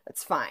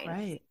 that's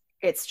fine.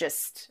 It's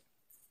just,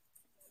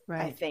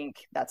 I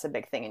think that's a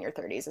big thing in your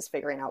 30s, is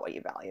figuring out what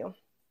you value.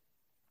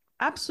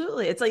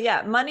 Absolutely. It's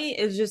like, money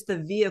is just the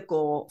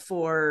vehicle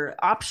for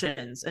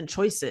options and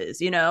choices.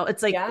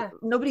 It's like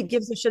nobody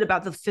gives a shit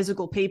about the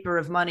physical paper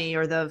of money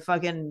or the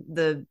fucking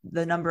the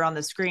number on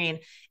the screen.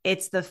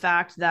 It's the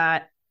fact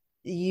that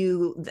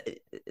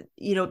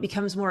it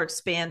becomes more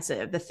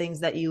expansive, the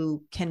things that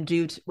you can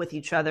do with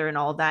each other and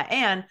all that.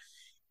 And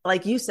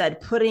like you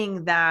said,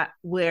 putting that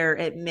where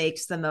it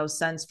makes the most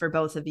sense for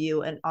both of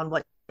you and on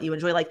what you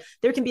enjoy. Like,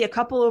 there can be a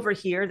couple over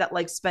here that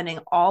like spending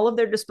all of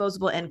their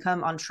disposable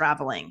income on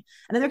traveling. And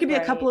then there could be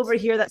a couple over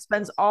here that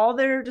spends all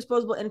their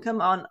disposable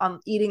income on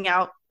eating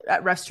out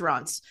at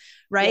restaurants,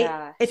 right?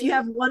 Yeah. If you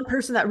have one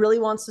person that really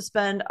wants to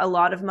spend a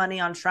lot of money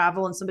on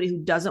travel and somebody who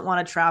doesn't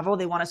want to travel,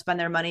 they want to spend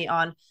their money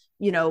on,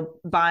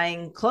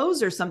 buying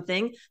clothes or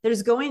something,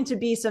 there's going to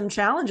be some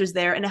challenges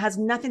there, and it has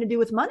nothing to do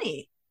with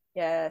money.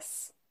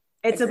 Yes.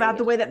 It's about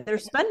the way that they're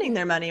spending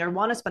their money or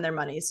want to spend their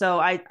money. So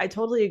I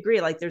totally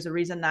agree. Like, there's a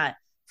reason that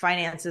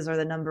finances are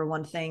the number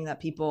one thing that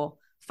people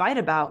fight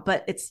about,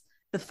 but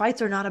the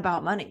fights are not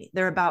about money.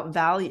 They're about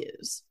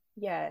values.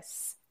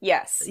 Yes.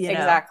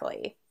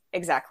 Exactly.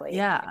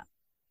 Yeah.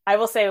 I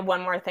will say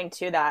one more thing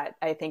too that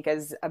I think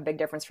is a big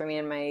difference for me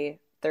in my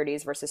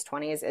 30s versus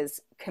 20s is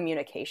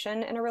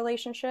communication in a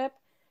relationship.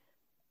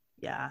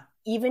 Yeah.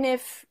 Even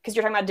if, because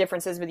you're talking about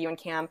differences with you and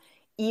Cam,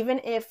 even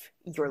if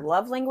your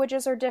love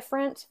languages are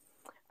different,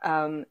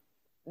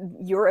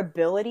 your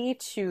ability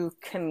to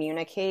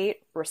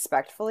communicate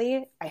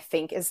respectfully, I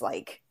think, is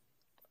like,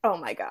 oh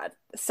my God,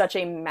 such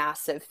a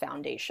massive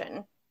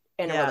foundation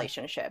in a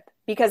relationship.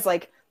 Because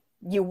like,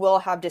 you will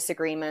have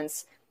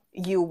disagreements,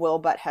 you will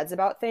butt heads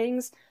about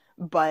things,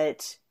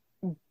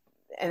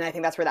 and I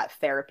think that's where that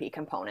therapy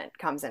component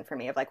comes in for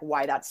me, of like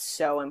why that's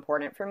so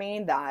important for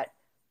me,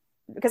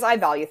 because I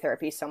value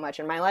therapy so much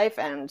in my life,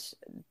 and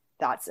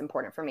that's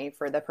important for me,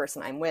 for the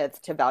person I'm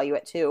with, to value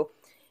it too.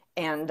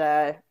 And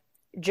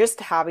just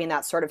having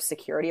that sort of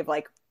security of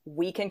like,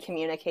 we can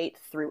communicate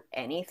through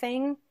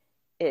anything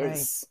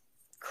is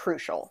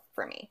crucial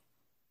for me.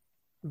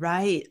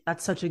 Right.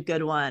 That's such a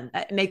good one.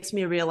 It makes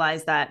me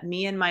realize that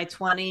me in my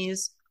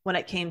 20s, when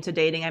it came to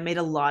dating, I made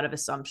a lot of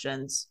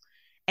assumptions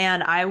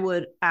and I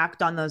would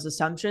act on those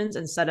assumptions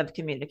instead of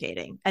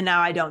communicating. And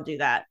now I don't do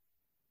that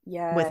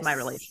with my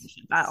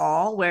relationship at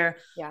all, where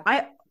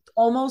I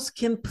almost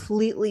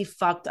completely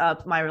fucked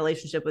up my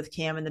relationship with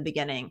Cam in the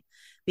beginning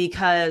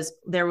because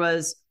there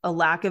was a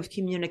lack of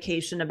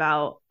communication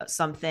about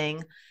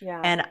something.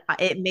 And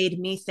it made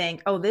me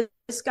think, oh,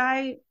 this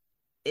guy,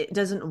 it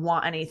doesn't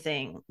want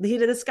anything.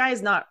 This guy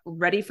is not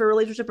ready for a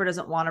relationship or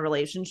doesn't want a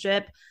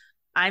relationship.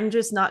 I'm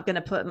just not going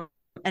to put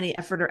any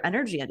effort or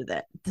energy into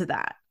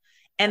that.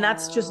 And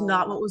that's just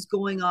not what was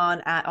going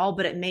on at all.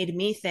 But it made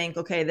me think,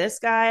 okay, this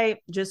guy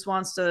just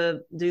wants to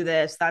do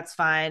this. That's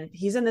fine.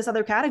 He's in this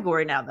other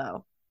category now,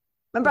 though.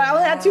 Remember, I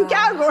only had 2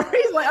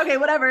 categories. Like, okay,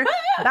 whatever.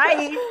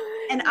 Bye.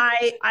 And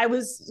I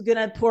was going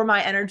to pour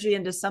my energy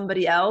into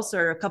somebody else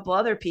or a couple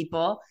other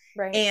people.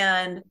 Right.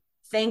 And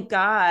thank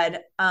God,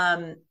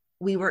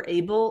 we were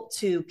able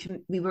to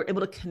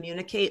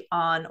communicate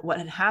on what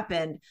had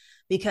happened,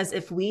 because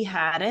if we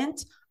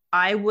hadn't,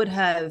 I would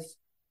have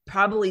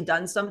probably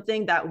done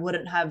something that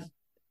wouldn't have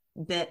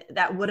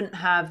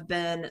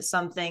been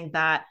something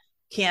that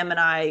Cam and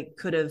I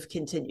could have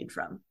continued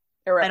from.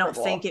 I don't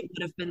think it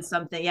would have been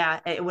something. Yeah,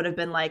 it would have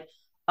been like,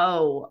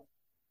 oh,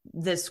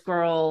 this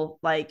girl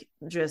like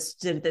just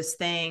did this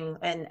thing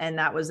and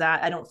that was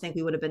that. I don't think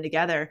we would have been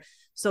together.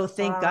 So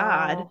thank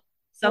God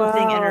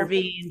something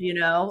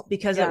intervened,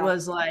 because it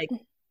was like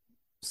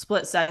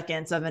split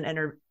seconds of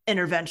an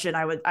intervention,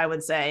 I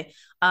would say.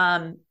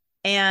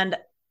 And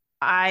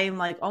I'm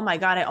like, oh my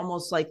God, I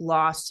almost like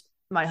lost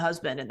my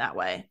husband in that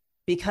way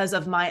because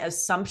of my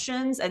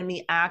assumptions and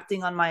me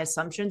acting on my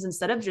assumptions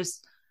instead of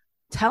just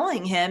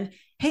telling him,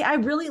 hey, I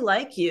really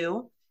like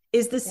you.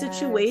 Is the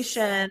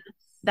situation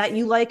that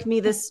you like me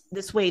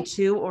this way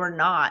too or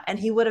not? And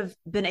he would have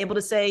been able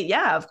to say,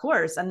 yeah, of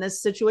course. And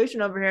this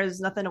situation over here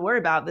is nothing to worry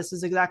about. This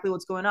is exactly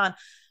what's going on.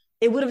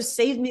 It would have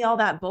saved me all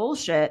that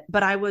bullshit.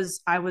 But I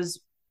was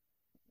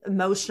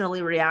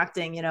emotionally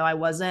reacting. I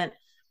wasn't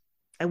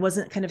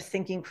kind of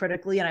thinking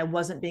critically, and I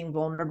wasn't being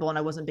vulnerable, and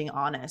I wasn't being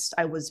honest.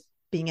 I was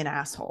being an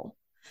asshole,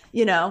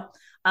 you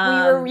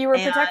were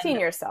protecting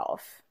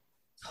yourself.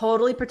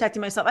 Totally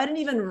protecting myself. I didn't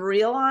even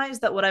realize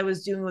that what I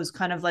was doing was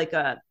kind of like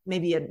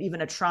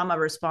even a trauma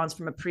response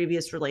from a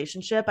previous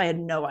relationship. I had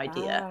no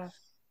idea.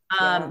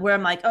 Where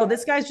I'm like, oh,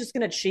 this guy's just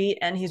going to cheat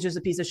and he's just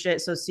a piece of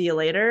shit. So see you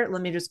later.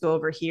 Let me just go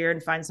over here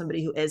and find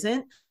somebody who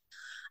isn't.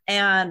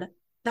 And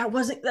that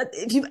wasn't that.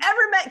 If you've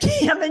ever met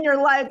Cam in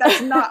your life,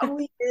 that's not who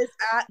he is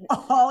at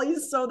all.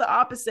 He's so the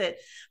opposite.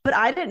 But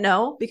I didn't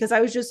know because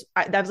I was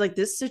like,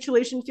 this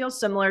situation feels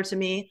similar to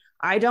me.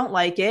 I don't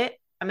like it.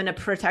 I'm going to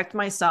protect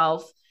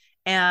myself.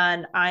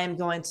 And I am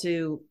going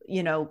to,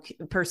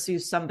 pursue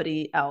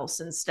somebody else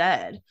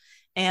instead.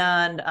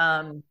 And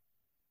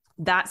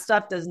that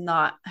stuff does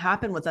not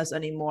happen with us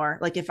anymore.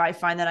 Like if I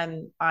find that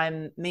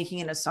I'm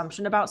making an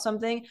assumption about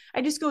something,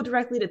 I just go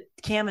directly to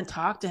Cam and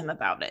talk to him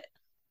about it.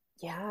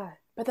 Yeah,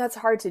 but that's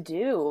hard to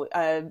do.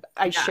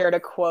 I shared a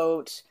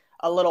quote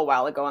a little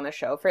while ago on the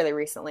show, fairly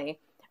recently,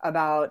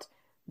 about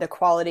the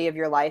quality of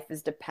your life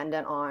is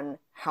dependent on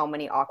how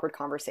many awkward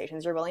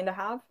conversations you're willing to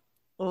have.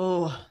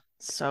 Oh,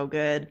 so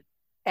good.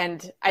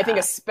 And I think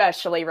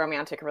especially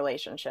romantic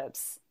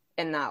relationships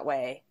in that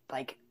way,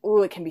 like,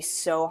 it can be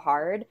so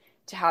hard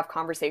to have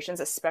conversations,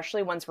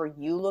 especially ones where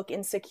you look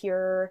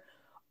insecure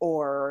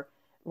or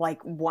like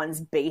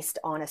ones based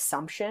on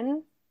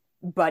assumption.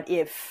 But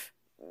if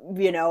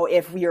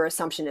your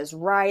assumption is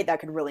right, that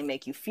could really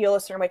make you feel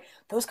a certain way.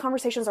 Those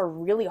conversations are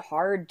really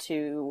hard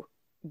to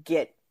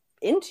get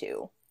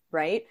into,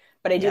 right?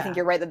 But I do think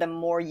you're right that the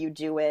more you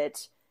do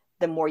it,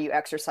 the more you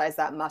exercise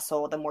that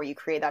muscle, the more you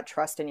create that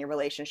trust in your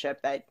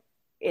relationship, that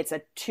it's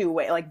a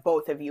two-way, like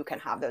both of you can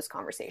have those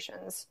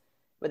conversations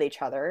with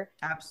each other.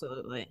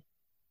 Absolutely.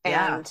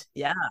 And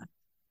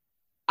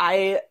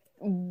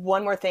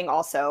one more thing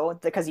also,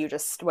 because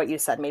what you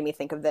said made me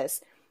think of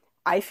this.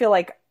 I feel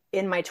like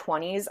in my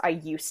 20s, I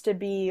used to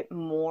be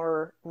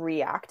more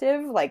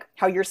reactive, like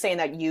how you're saying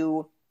that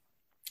you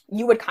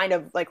would kind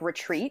of like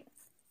retreat.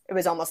 It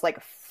was almost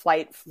like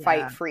fight,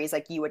 freeze.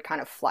 Like you would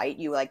kind of flight.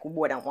 You like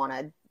wouldn't want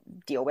to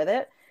deal with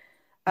it.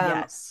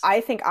 Yes.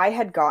 I think I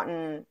had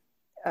gotten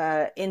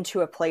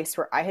into a place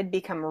where I had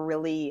become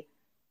really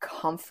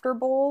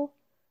comfortable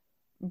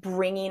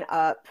bringing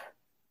up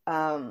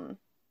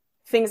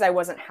things I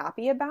wasn't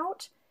happy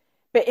about,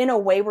 but in a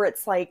way where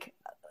it's like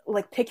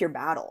pick your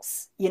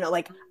battles,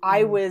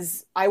 I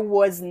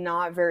was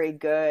not very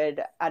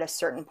good at a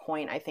certain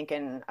point, I think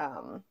in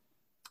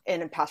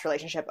a past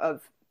relationship,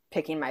 of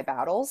picking my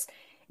battles.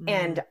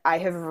 And I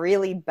have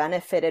really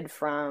benefited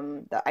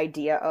from the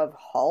idea of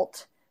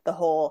HALT, the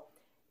whole,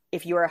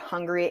 if you are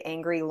hungry,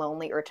 angry,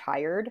 lonely, or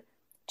tired,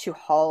 to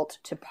halt,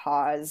 to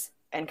pause,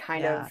 and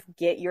kind of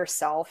get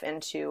yourself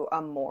into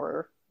a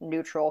more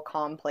neutral,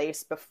 calm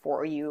place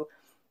before you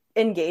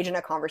engage in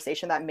a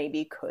conversation that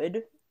maybe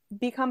could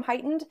become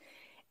heightened.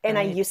 And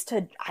Right.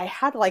 I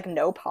had like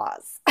no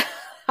pause.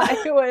 I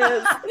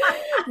was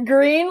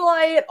green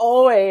light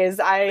always.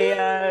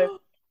 I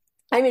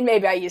mean,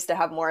 maybe I used to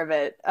have more of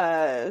it.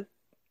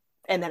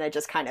 And then it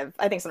just kind of,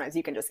 I think sometimes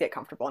you can just get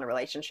comfortable in a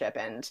relationship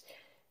and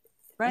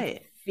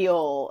Right.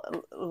 feel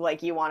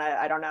like you want to,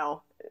 I don't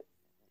know,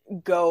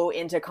 go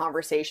into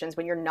conversations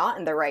when you're not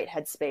in the right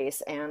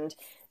headspace. And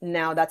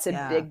now that's a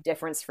Yeah. big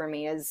difference for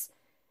me is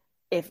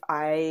if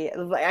I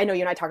know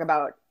you and I talk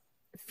about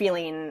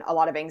feeling a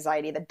lot of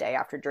anxiety the day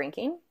after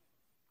drinking.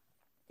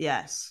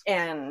 Yes.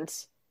 And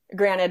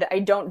granted, I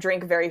don't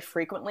drink very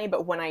frequently,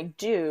 but when I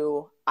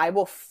do, I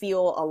will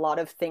feel a lot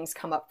of things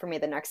come up for me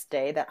the next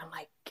day that I'm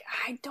like,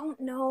 I don't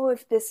know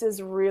if this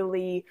is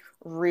really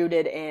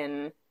rooted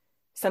in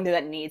something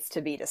that needs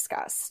to be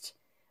discussed.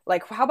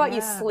 Like, how about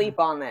you Yeah. sleep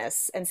on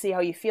this and see how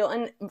you feel?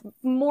 And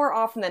more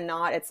often than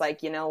not, it's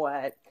like, you know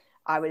what?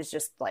 I was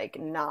just like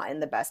not in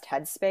the best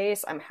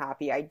headspace. I'm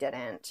happy I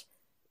didn't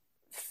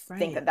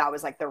think that Right. that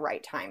was like the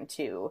right time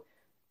to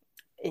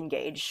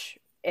engage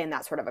in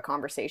that sort of a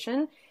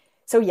conversation.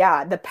 So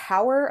yeah, the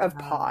power of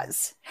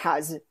pause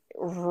has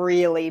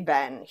really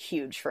been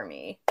huge for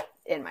me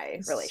in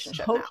my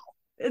relationship now. So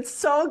it's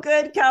so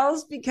good,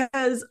 Kels,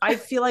 because I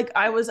feel like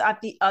I was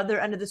at the other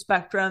end of the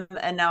spectrum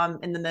and now I'm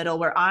in the middle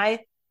where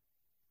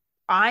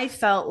I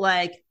felt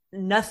like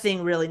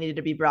nothing really needed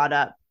to be brought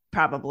up,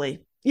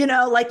 probably.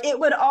 Like it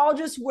would all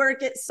just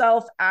work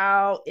itself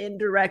out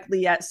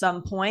indirectly at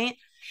some point.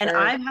 And Sure.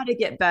 I've had to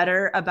get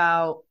better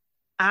about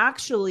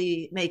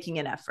actually making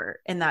an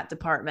effort in that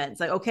department.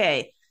 It's like,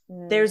 okay,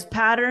 there's Mm,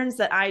 patterns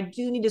that I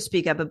do need to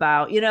speak up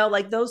about,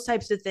 like those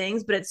types of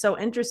things. But it's so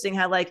interesting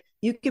how, like,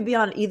 you could be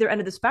on either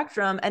end of the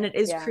spectrum and it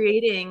is yeah.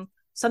 creating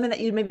something that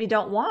you maybe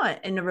don't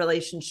want in a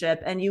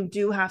relationship, and you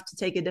do have to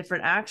take a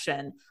different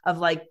action of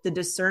like the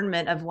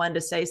discernment of when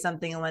to say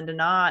something and when to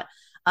not.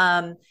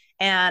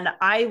 And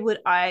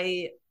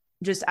I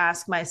just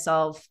ask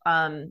myself,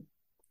 I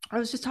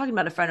was just talking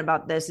about a friend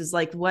about this, is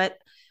like, what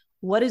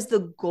is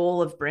the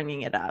goal of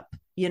bringing it up?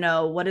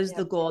 What is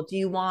the Yep. goal? Do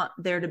you want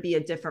there to be a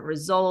different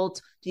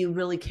result? Do you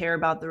really care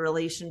about the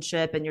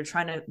relationship and you're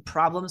trying to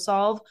problem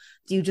solve?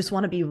 Do you just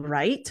want to be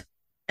right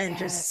and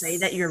just say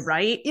that you're Yes.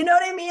 right? You know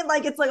what I mean?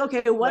 Like, it's like,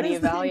 okay, What what do you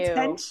is the value?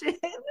 intention?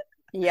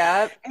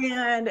 Yep.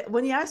 And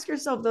when you ask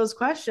yourself those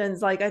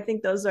questions, like, I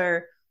think those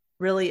are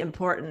really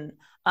important.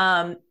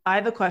 I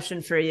have a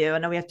question for you. I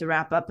know we have to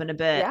wrap up in a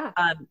bit. Yeah.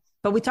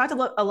 But we talked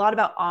a lot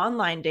about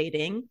online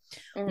dating.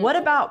 Mhm. What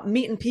about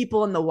meeting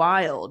people in the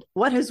wild?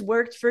 What has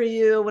worked for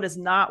you? What has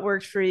not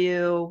worked for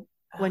you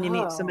when you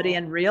meet somebody Oh,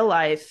 in real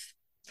life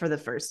for the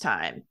first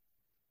time?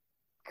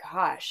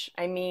 gosh.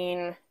 I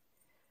mean,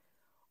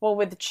 well,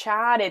 with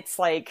Chad, it's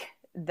like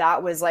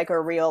that was like a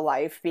real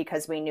life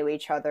because we knew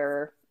each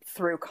other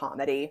through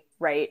comedy,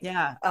 right?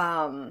 Yeah.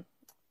 Um,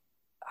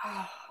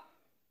 oh,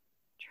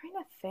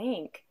 trying to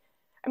think.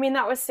 I mean,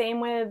 that was same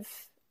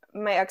with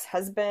my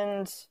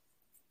ex-husband.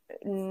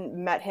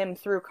 Met him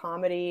through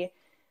comedy.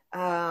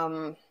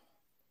 Um,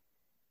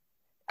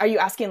 are you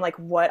asking like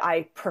what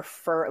I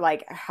prefer,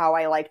 like how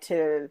I like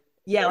to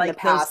Yeah. in the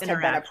Like those past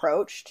have been interactions.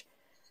 approached?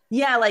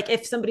 Yeah, like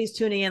if somebody's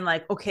tuning in,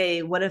 like,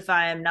 okay, what if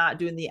I am not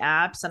doing the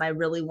apps and I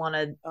really want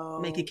to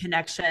make a Oh,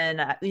 connection?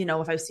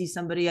 If I see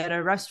somebody at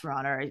a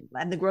restaurant or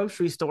in the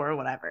grocery store or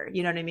whatever,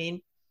 you know what I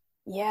mean?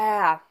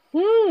 yeah.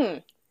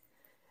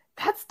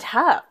 That's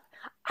tough.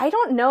 I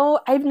don't know.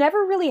 I've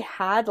never really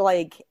had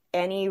like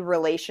any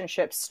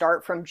relationship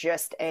start from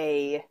just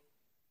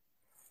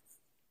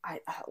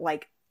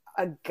like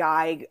a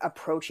guy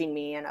approaching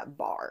me in a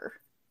bar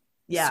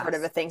sort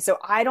of a Yes. thing. So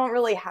I don't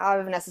really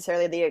have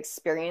necessarily the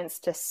experience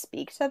to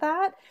speak to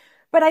that,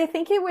 but I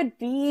think it would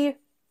be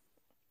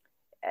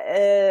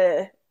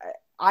uh,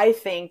 I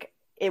think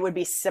it would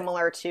be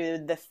similar to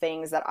the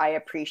things that I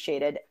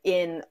appreciated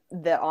in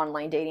the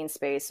online dating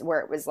space where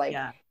it was like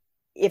Yeah.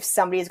 if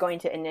somebody is going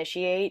to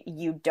initiate,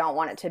 you don't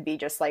want it to be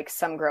just like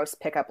some gross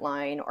pickup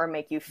line or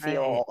make you Right.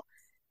 feel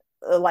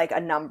like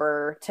a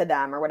number to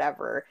them or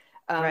whatever.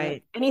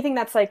 Right. Anything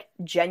that's like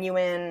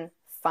genuine,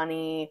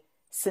 funny,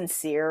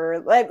 sincere.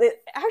 Like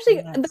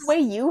actually, the way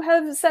Yes. you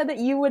have said that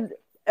you would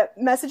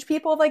message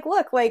people like,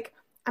 look, like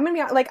I'm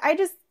gonna be like, I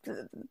just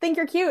think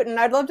you're cute and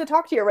I'd love to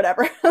talk to you or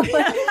whatever.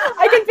 Like,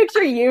 I can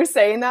picture you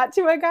saying that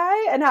to a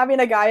guy and having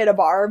a guy at a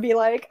bar be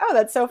like, oh,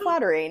 that's so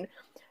flattering.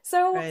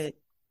 So Right.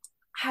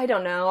 I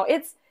don't know.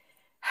 It's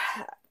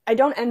I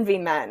don't envy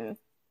men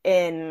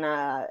in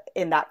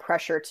that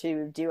pressure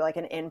to do like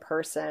an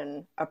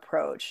in-person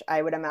approach.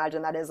 I would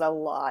imagine that is a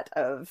lot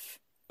of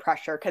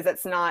pressure because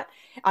it's not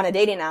on a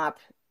dating app.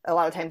 A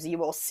lot of times you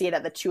will see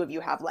that the two of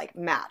you have like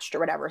matched or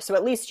whatever. So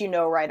at least you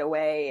know right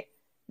away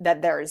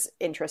that there's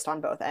interest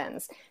on both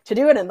ends. To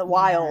do it in the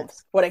wild,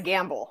 Yes. what a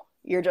gamble.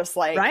 You're just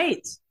like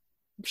Right.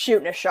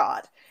 shooting a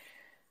shot.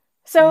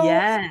 So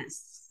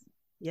Yes.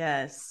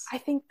 Yes. I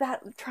think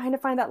that trying to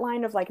find that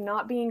line of like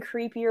not being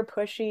creepy or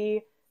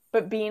pushy,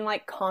 but being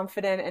like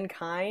confident and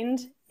kind,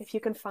 if you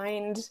can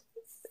find,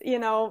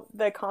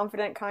 the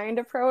confident kind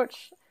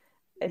approach,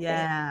 I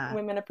Yeah. think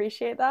women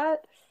appreciate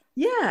that.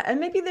 Yeah. And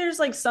maybe there's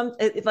like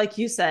like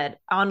you said,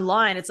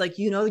 online, it's like,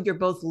 you're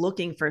both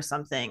looking for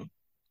something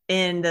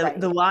in the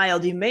Right.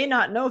 wild. You may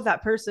not know if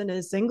that person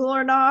is single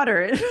or not,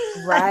 or like,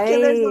 Right.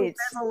 there's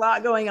a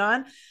lot going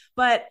on.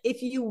 But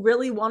if you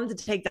really wanted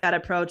to take that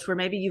approach where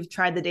maybe you've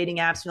tried the dating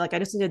apps, you're like,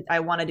 I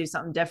want to do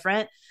something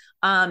different.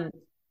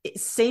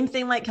 Same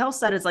thing like Kel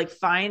said, is like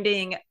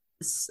finding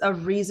a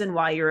reason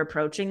why you're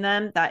approaching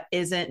them that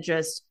isn't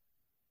just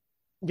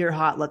you're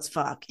hot, let's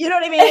fuck. You know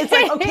what I mean? It's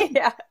like, okay,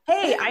 Yeah.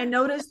 hey, I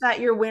noticed that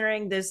you're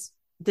wearing this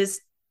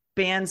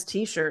band's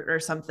t-shirt or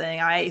something.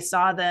 I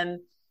saw them,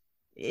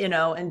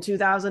 in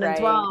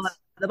 2012. Right.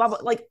 The bubble,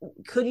 like,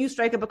 could you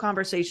strike up a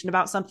conversation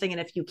about something? And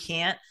if you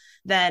can't,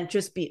 then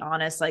just be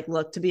honest. Like,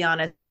 look, to be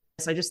honest,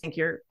 I just think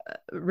you're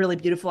really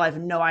beautiful. I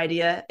have no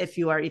idea if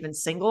you are even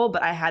single,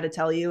 but I had to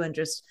tell you and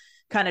just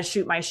kind of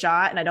shoot my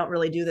shot. And I don't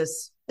really do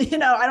this, I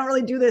don't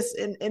really do this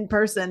in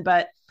person,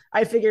 but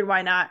I figured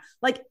why not?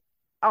 Like,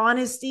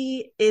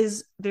 honesty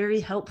is very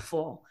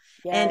helpful.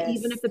 Yes. And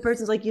even if the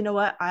person's like, you know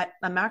what,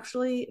 I'm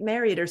actually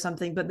married or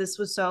something, but this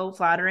was so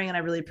flattering and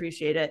I really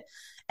appreciate it.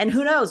 And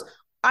who knows,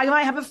 I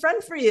might have a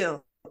friend for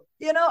you.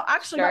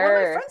 Actually, Sure.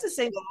 one of my friends is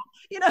single.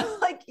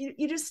 Like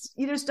you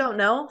just don't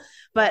know.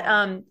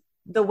 But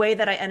the way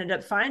that I ended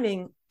up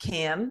finding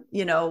Cam,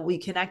 we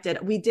connected.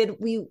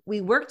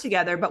 We worked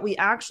together, but we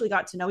actually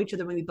got to know each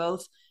other when we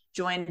both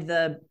joined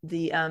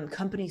the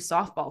company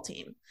softball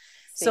team.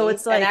 See? So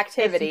it's like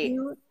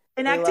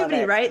an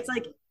activity, right? It's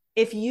like,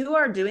 if you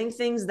are doing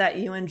things that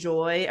you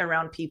enjoy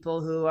around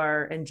people who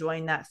are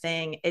enjoying that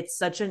thing, it's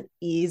such an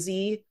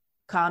easy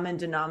common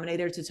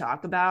denominator to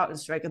talk about and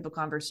strike up a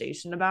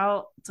conversation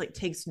about. It's like,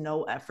 takes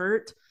no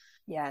effort.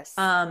 Yes.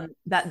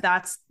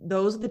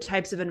 Those are the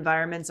types of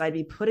environments I'd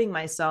be putting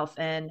myself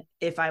in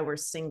if I were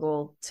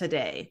single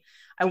today.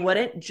 I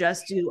wouldn't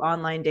just do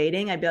online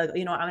dating. I'd be like,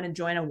 I'm going to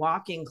join a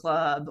walking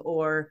club,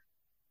 or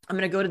I'm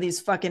going to go to these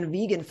fucking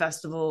vegan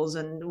festivals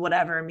and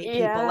whatever, meet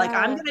people. Like,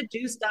 I'm going to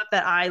do stuff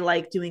that I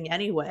like doing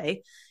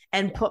anyway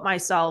and put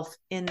myself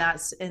in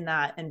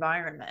that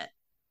environment.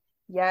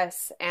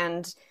 Yes.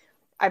 And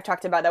I've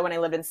talked about that when I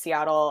lived in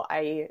Seattle.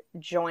 I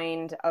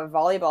joined a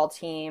volleyball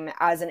team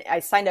I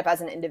signed up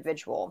as an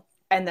individual,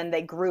 and then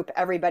they group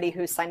everybody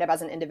who signed up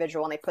as an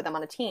individual and they put them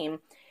on a team.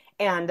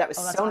 And that was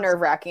so awesome.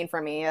 Nerve-wracking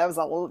for me. That was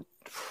a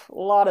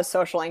lot of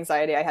social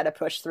anxiety I had to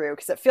push through,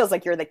 because it feels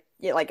like you're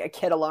like a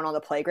kid alone on the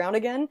playground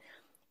again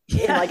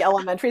in like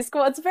elementary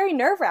school. It's very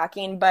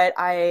nerve-wracking, but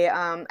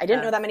I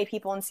didn't know that many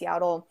people in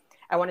Seattle.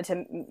 I wanted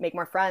to make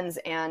more friends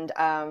and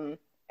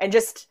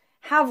just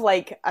have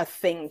like a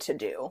thing to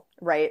do,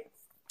 right?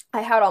 I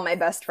had all my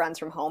best friends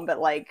from home, but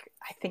like,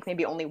 I think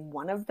maybe only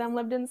one of them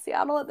lived in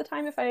Seattle at the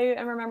time, if I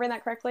am remembering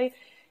that correctly.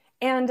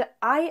 And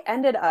I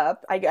ended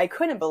up, I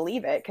couldn't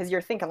believe it, because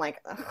you're thinking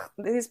like,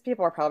 these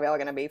people are probably all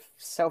going to be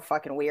so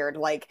fucking weird.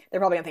 Like, they're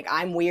probably going to think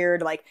I'm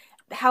weird. Like,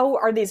 how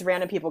are these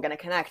random people going to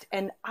connect?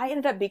 And I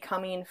ended up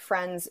becoming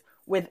friends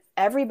with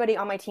everybody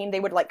on my team. They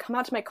would like come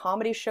out to my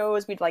comedy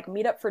shows. We'd like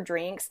meet up for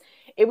drinks.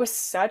 It was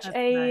such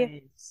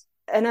an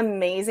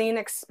amazing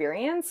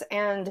experience.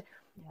 And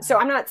so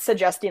I'm not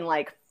suggesting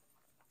like,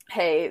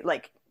 hey,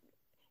 like,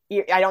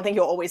 I don't think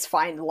you'll always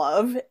find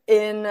love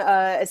in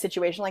a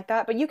situation like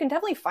that, but you can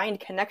definitely find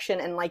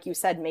connection. And like you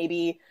said,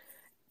 maybe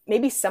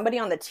somebody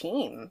on the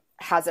team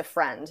has a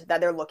friend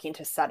that they're looking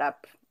to set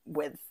up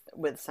with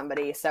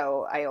somebody.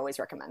 So I always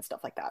recommend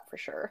stuff like that for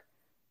sure.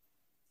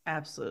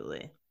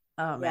 Absolutely.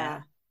 Oh man.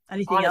 Yeah.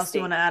 Anything Honesty. else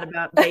you want to add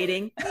about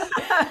dating?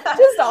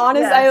 Just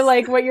honest. Yes. I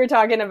like what you're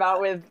talking about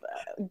with,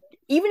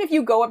 even if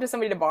you go up to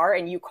somebody at a bar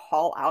and you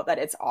call out that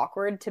it's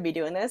awkward to be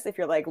doing this, if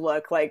you're like,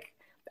 look, like,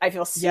 I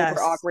feel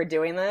super awkward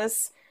doing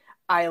this.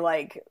 I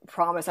like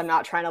promise I'm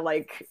not trying to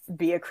like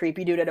be a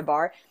creepy dude at a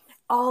bar.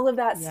 All of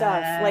that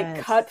stuff, like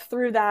cut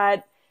through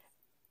that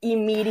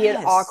immediate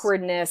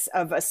awkwardness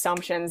of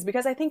assumptions,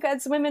 because I think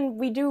as women,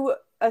 we do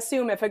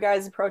assume if a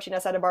guy's approaching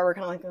us at a bar, we're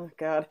kind of like, oh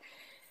God.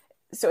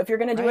 So if you're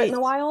going to do it in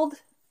the wild,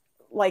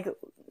 like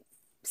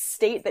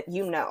state that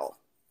you know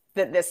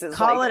that this is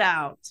Call it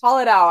out.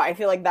 I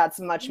feel like that's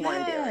much more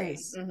endearing.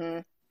 Mm-hmm.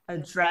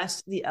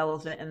 Address the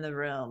elephant in the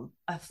room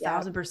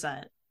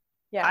 1,000%.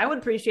 Yeah, I would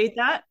appreciate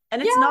that.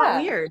 And it's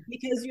not weird,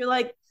 because you're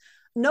like,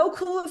 no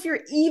clue if you're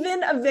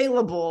even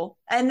available.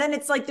 And then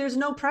it's like, there's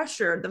no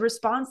pressure. The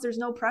response, there's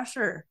no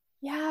pressure.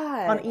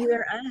 Yeah. On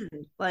either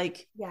end.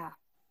 Like,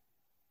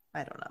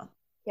 I don't know.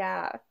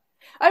 Yeah.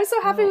 I'm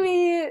so happy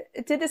we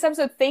did this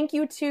episode. Thank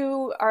you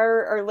to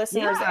our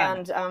listeners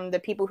and the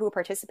people who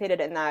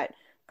participated in that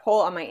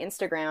poll on my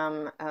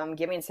Instagram,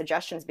 giving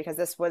suggestions, because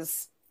this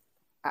was,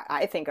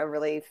 I think, a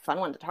really fun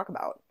one to talk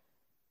about.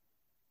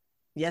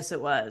 Yes, it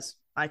was.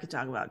 I could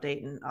talk about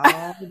dating all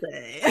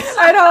day.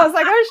 I know. I was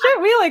like, oh shit,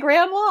 we like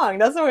ran long.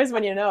 That's always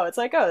when you know. It's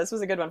like, oh, this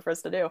was a good one for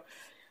us to do.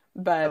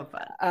 But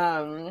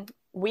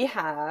we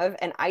have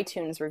an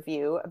iTunes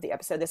review of the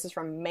episode. This is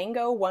from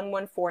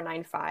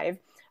Mango11495.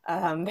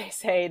 They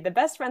say, the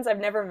best friends I've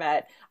never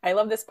met. I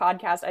love this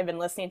podcast. I've been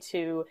listening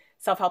to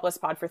Self-Helpless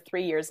Pod for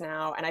 3 years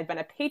now, and I've been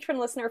a patron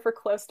listener for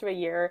close to a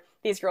year.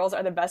 These girls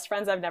are the best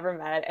friends I've never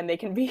met, and they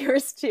can be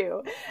yours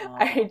too. Aww.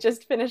 I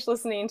just finished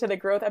listening to the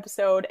growth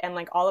episode, and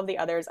like all of the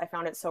others, I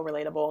found it so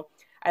relatable.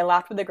 I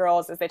laughed with the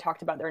girls as they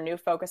talked about their new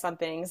focus on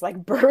things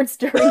like birds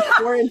during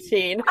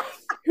quarantine.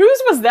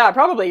 Whose was that?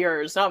 Probably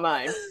yours, not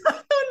mine. Who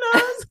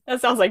knows?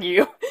 That sounds like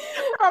you.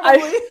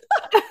 Probably.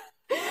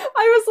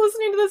 I was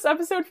listening to this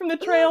episode from the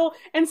trail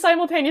and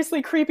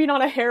simultaneously creeping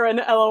on a heron,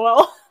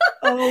 LOL.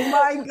 Oh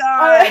my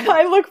God.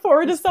 I look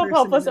forward to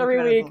Self-Helpless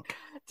every week.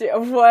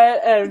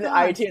 What an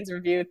iTunes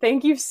review.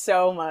 Thank you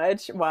so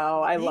much.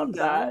 Wow, I love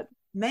that.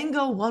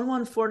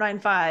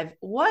 Mango11495.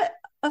 What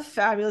a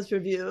fabulous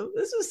review.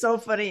 This was so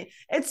funny.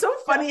 It's so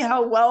funny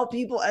how well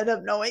people end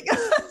up knowing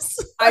us.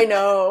 I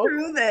know.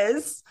 Through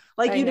this.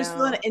 Like you just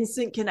feel an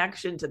instant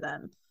connection to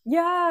them.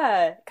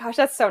 Yeah. Gosh,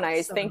 that's so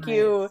nice. Thank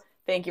you.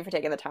 Thank you for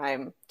taking the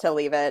time to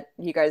leave it.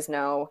 You guys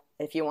know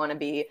if you want to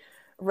be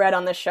read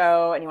on the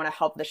show and you want to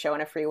help the show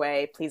in a free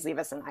way, please leave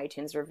us an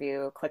iTunes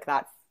review. Click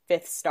that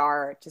 5th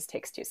star. It just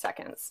takes 2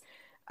 seconds.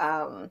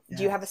 Do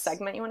you have a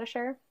segment you want to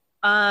share?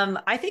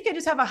 I think I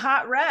just have a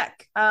hot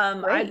rec.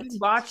 I've been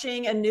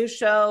watching a new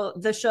show,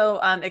 the show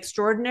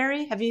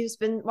Extraordinary. Have you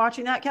been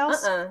watching that,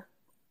 Kels?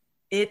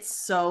 It's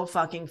so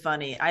fucking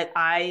funny.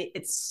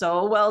 It's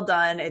so well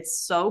done. It's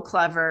so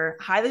clever.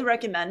 Highly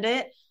recommend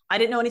it. I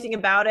didn't know anything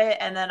about it,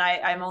 and then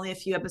I'm only a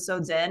few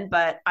episodes in,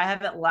 but I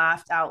haven't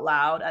laughed out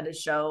loud at a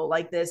show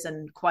like this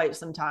in quite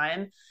some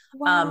time.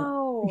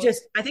 Wow.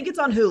 I think it's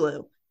on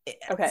Hulu.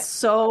 Okay.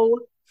 So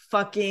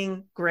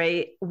fucking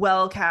great,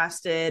 well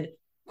casted,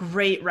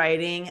 great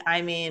writing.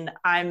 I mean,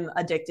 I'm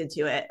addicted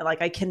to it.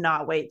 Like, I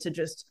cannot wait to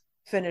just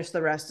finish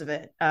the rest of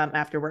it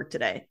after work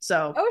today.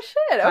 So, oh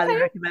shit, okay. Highly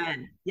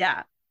recommend.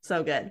 Yeah,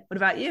 so good. What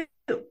about you?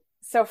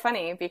 So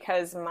funny,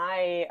 because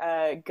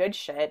my good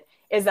shit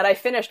is that I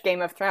finished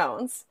Game of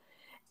Thrones.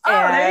 Oh,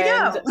 there you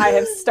go. I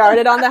have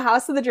started on the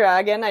House of the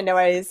Dragon. I know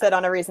I said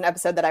on a recent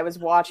episode that I was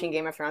watching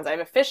Game of Thrones.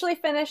 I've officially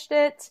finished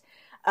it.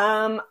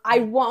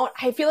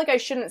 I feel like I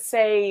shouldn't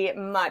say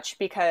much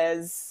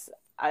because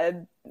I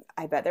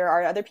bet there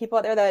are other people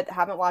out there that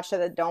haven't watched it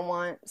that don't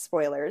want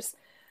spoilers.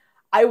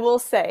 I will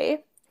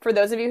say, for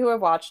those of you who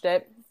have watched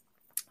it,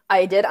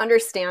 I did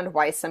understand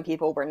why some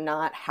people were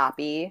not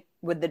happy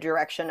with the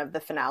direction of the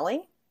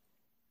finale.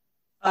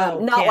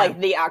 Not like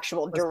the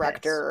actual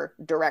director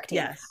directing.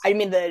 Yes. I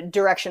mean the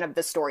direction of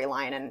the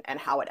storyline and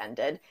how it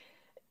ended.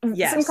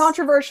 Yes. Some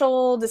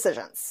controversial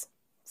decisions.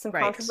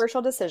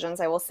 Controversial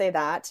decisions, I will say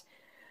that.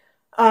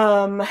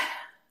 Was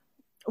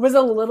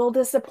a little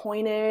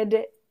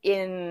disappointed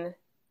in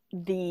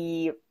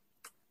the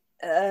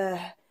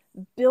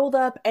build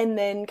up and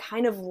then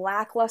kind of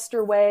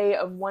lackluster way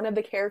of one of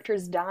the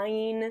characters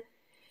dying.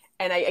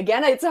 And I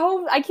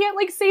can't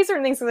like say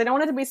certain things because I don't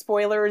want it to be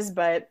spoilers,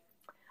 but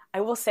I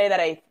will say that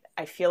I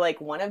feel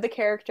like one of the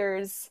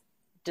characters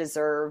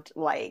deserved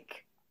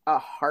like a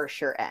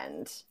harsher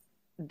end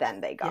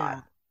than they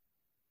got.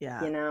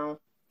 Yeah. You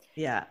know?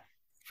 Yeah.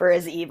 For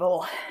as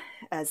evil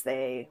as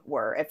they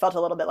were. It felt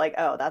a little bit like,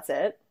 oh, that's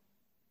it.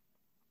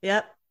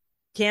 Yep.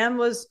 Cam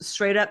was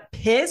straight up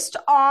pissed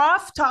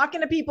off talking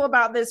to people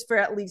about this for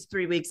at least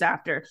 3 weeks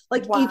after,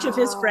 like each of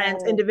his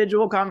friends'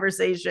 individual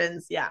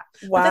conversations. Yeah.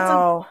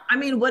 Wow.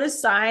 What a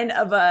sign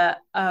of a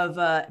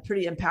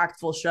pretty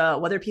impactful show,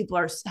 whether people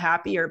are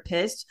happy or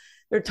pissed,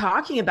 they're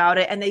talking about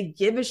it and they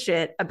give a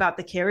shit about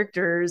the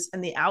characters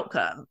and the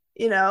outcome,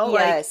 you know?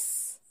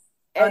 Yes.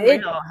 Like,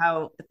 unreal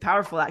how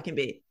powerful that can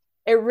be.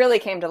 It really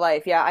came to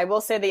life. Yeah. I will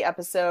say the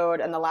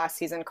episode in the last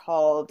season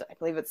called, I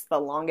believe it's The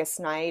Longest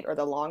Night or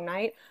The Long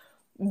Night,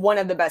 one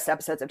of the best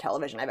episodes of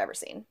television I've ever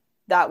seen.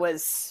 That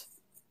was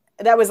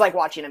like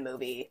watching a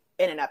movie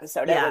in an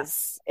episode. Yeah. It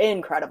was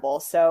incredible.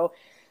 So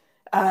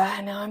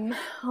now I'm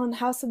on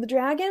House of the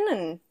Dragon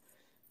and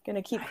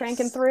gonna keep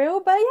cranking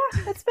through. But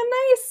yeah, it's been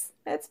nice.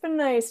 It's been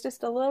nice.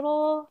 Just a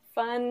little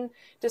fun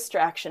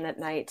distraction at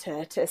night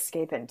to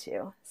escape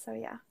into. So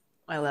yeah.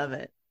 I love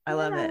it. I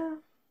love it.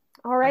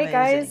 All right,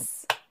 amazing.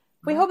 Guys.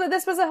 We hope that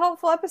this was a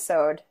helpful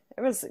episode.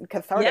 It was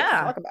cathartic to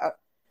talk about.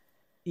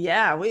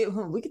 Yeah, we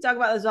could talk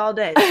about this all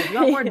day. So if you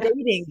want more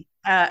dating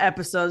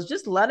episodes,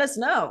 just let us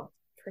know.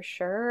 For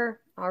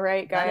sure. All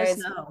right, guys. Let us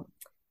know.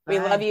 We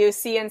love you.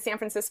 See you in San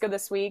Francisco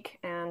this week.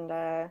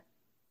 And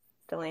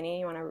Delaney,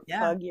 you want to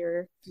plug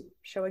your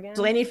show again?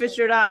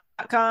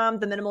 DelaneyFisher.com,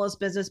 The Minimalist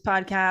Business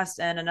Podcast,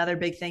 and another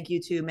big thank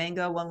you to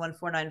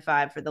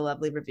Mango11495 for the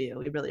lovely review.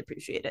 We really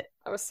appreciate it.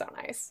 That was so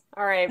nice.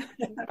 All right.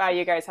 Bye,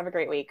 you guys. Have a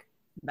great week.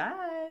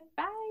 Bye.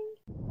 Bye.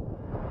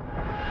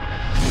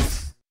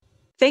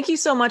 Thank you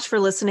so much for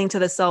listening to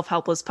the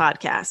Self-Helpless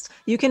Podcast.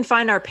 You can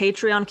find our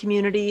Patreon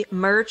community,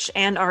 merch,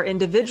 and our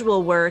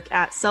individual work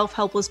at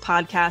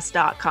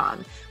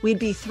selfhelplesspodcast.com. We'd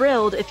be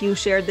thrilled if you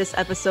shared this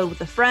episode with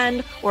a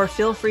friend, or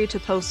feel free to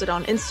post it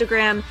on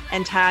Instagram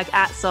and tag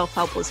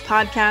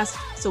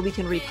 @selfhelplesspodcast so we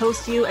can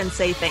repost you and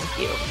say thank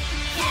you.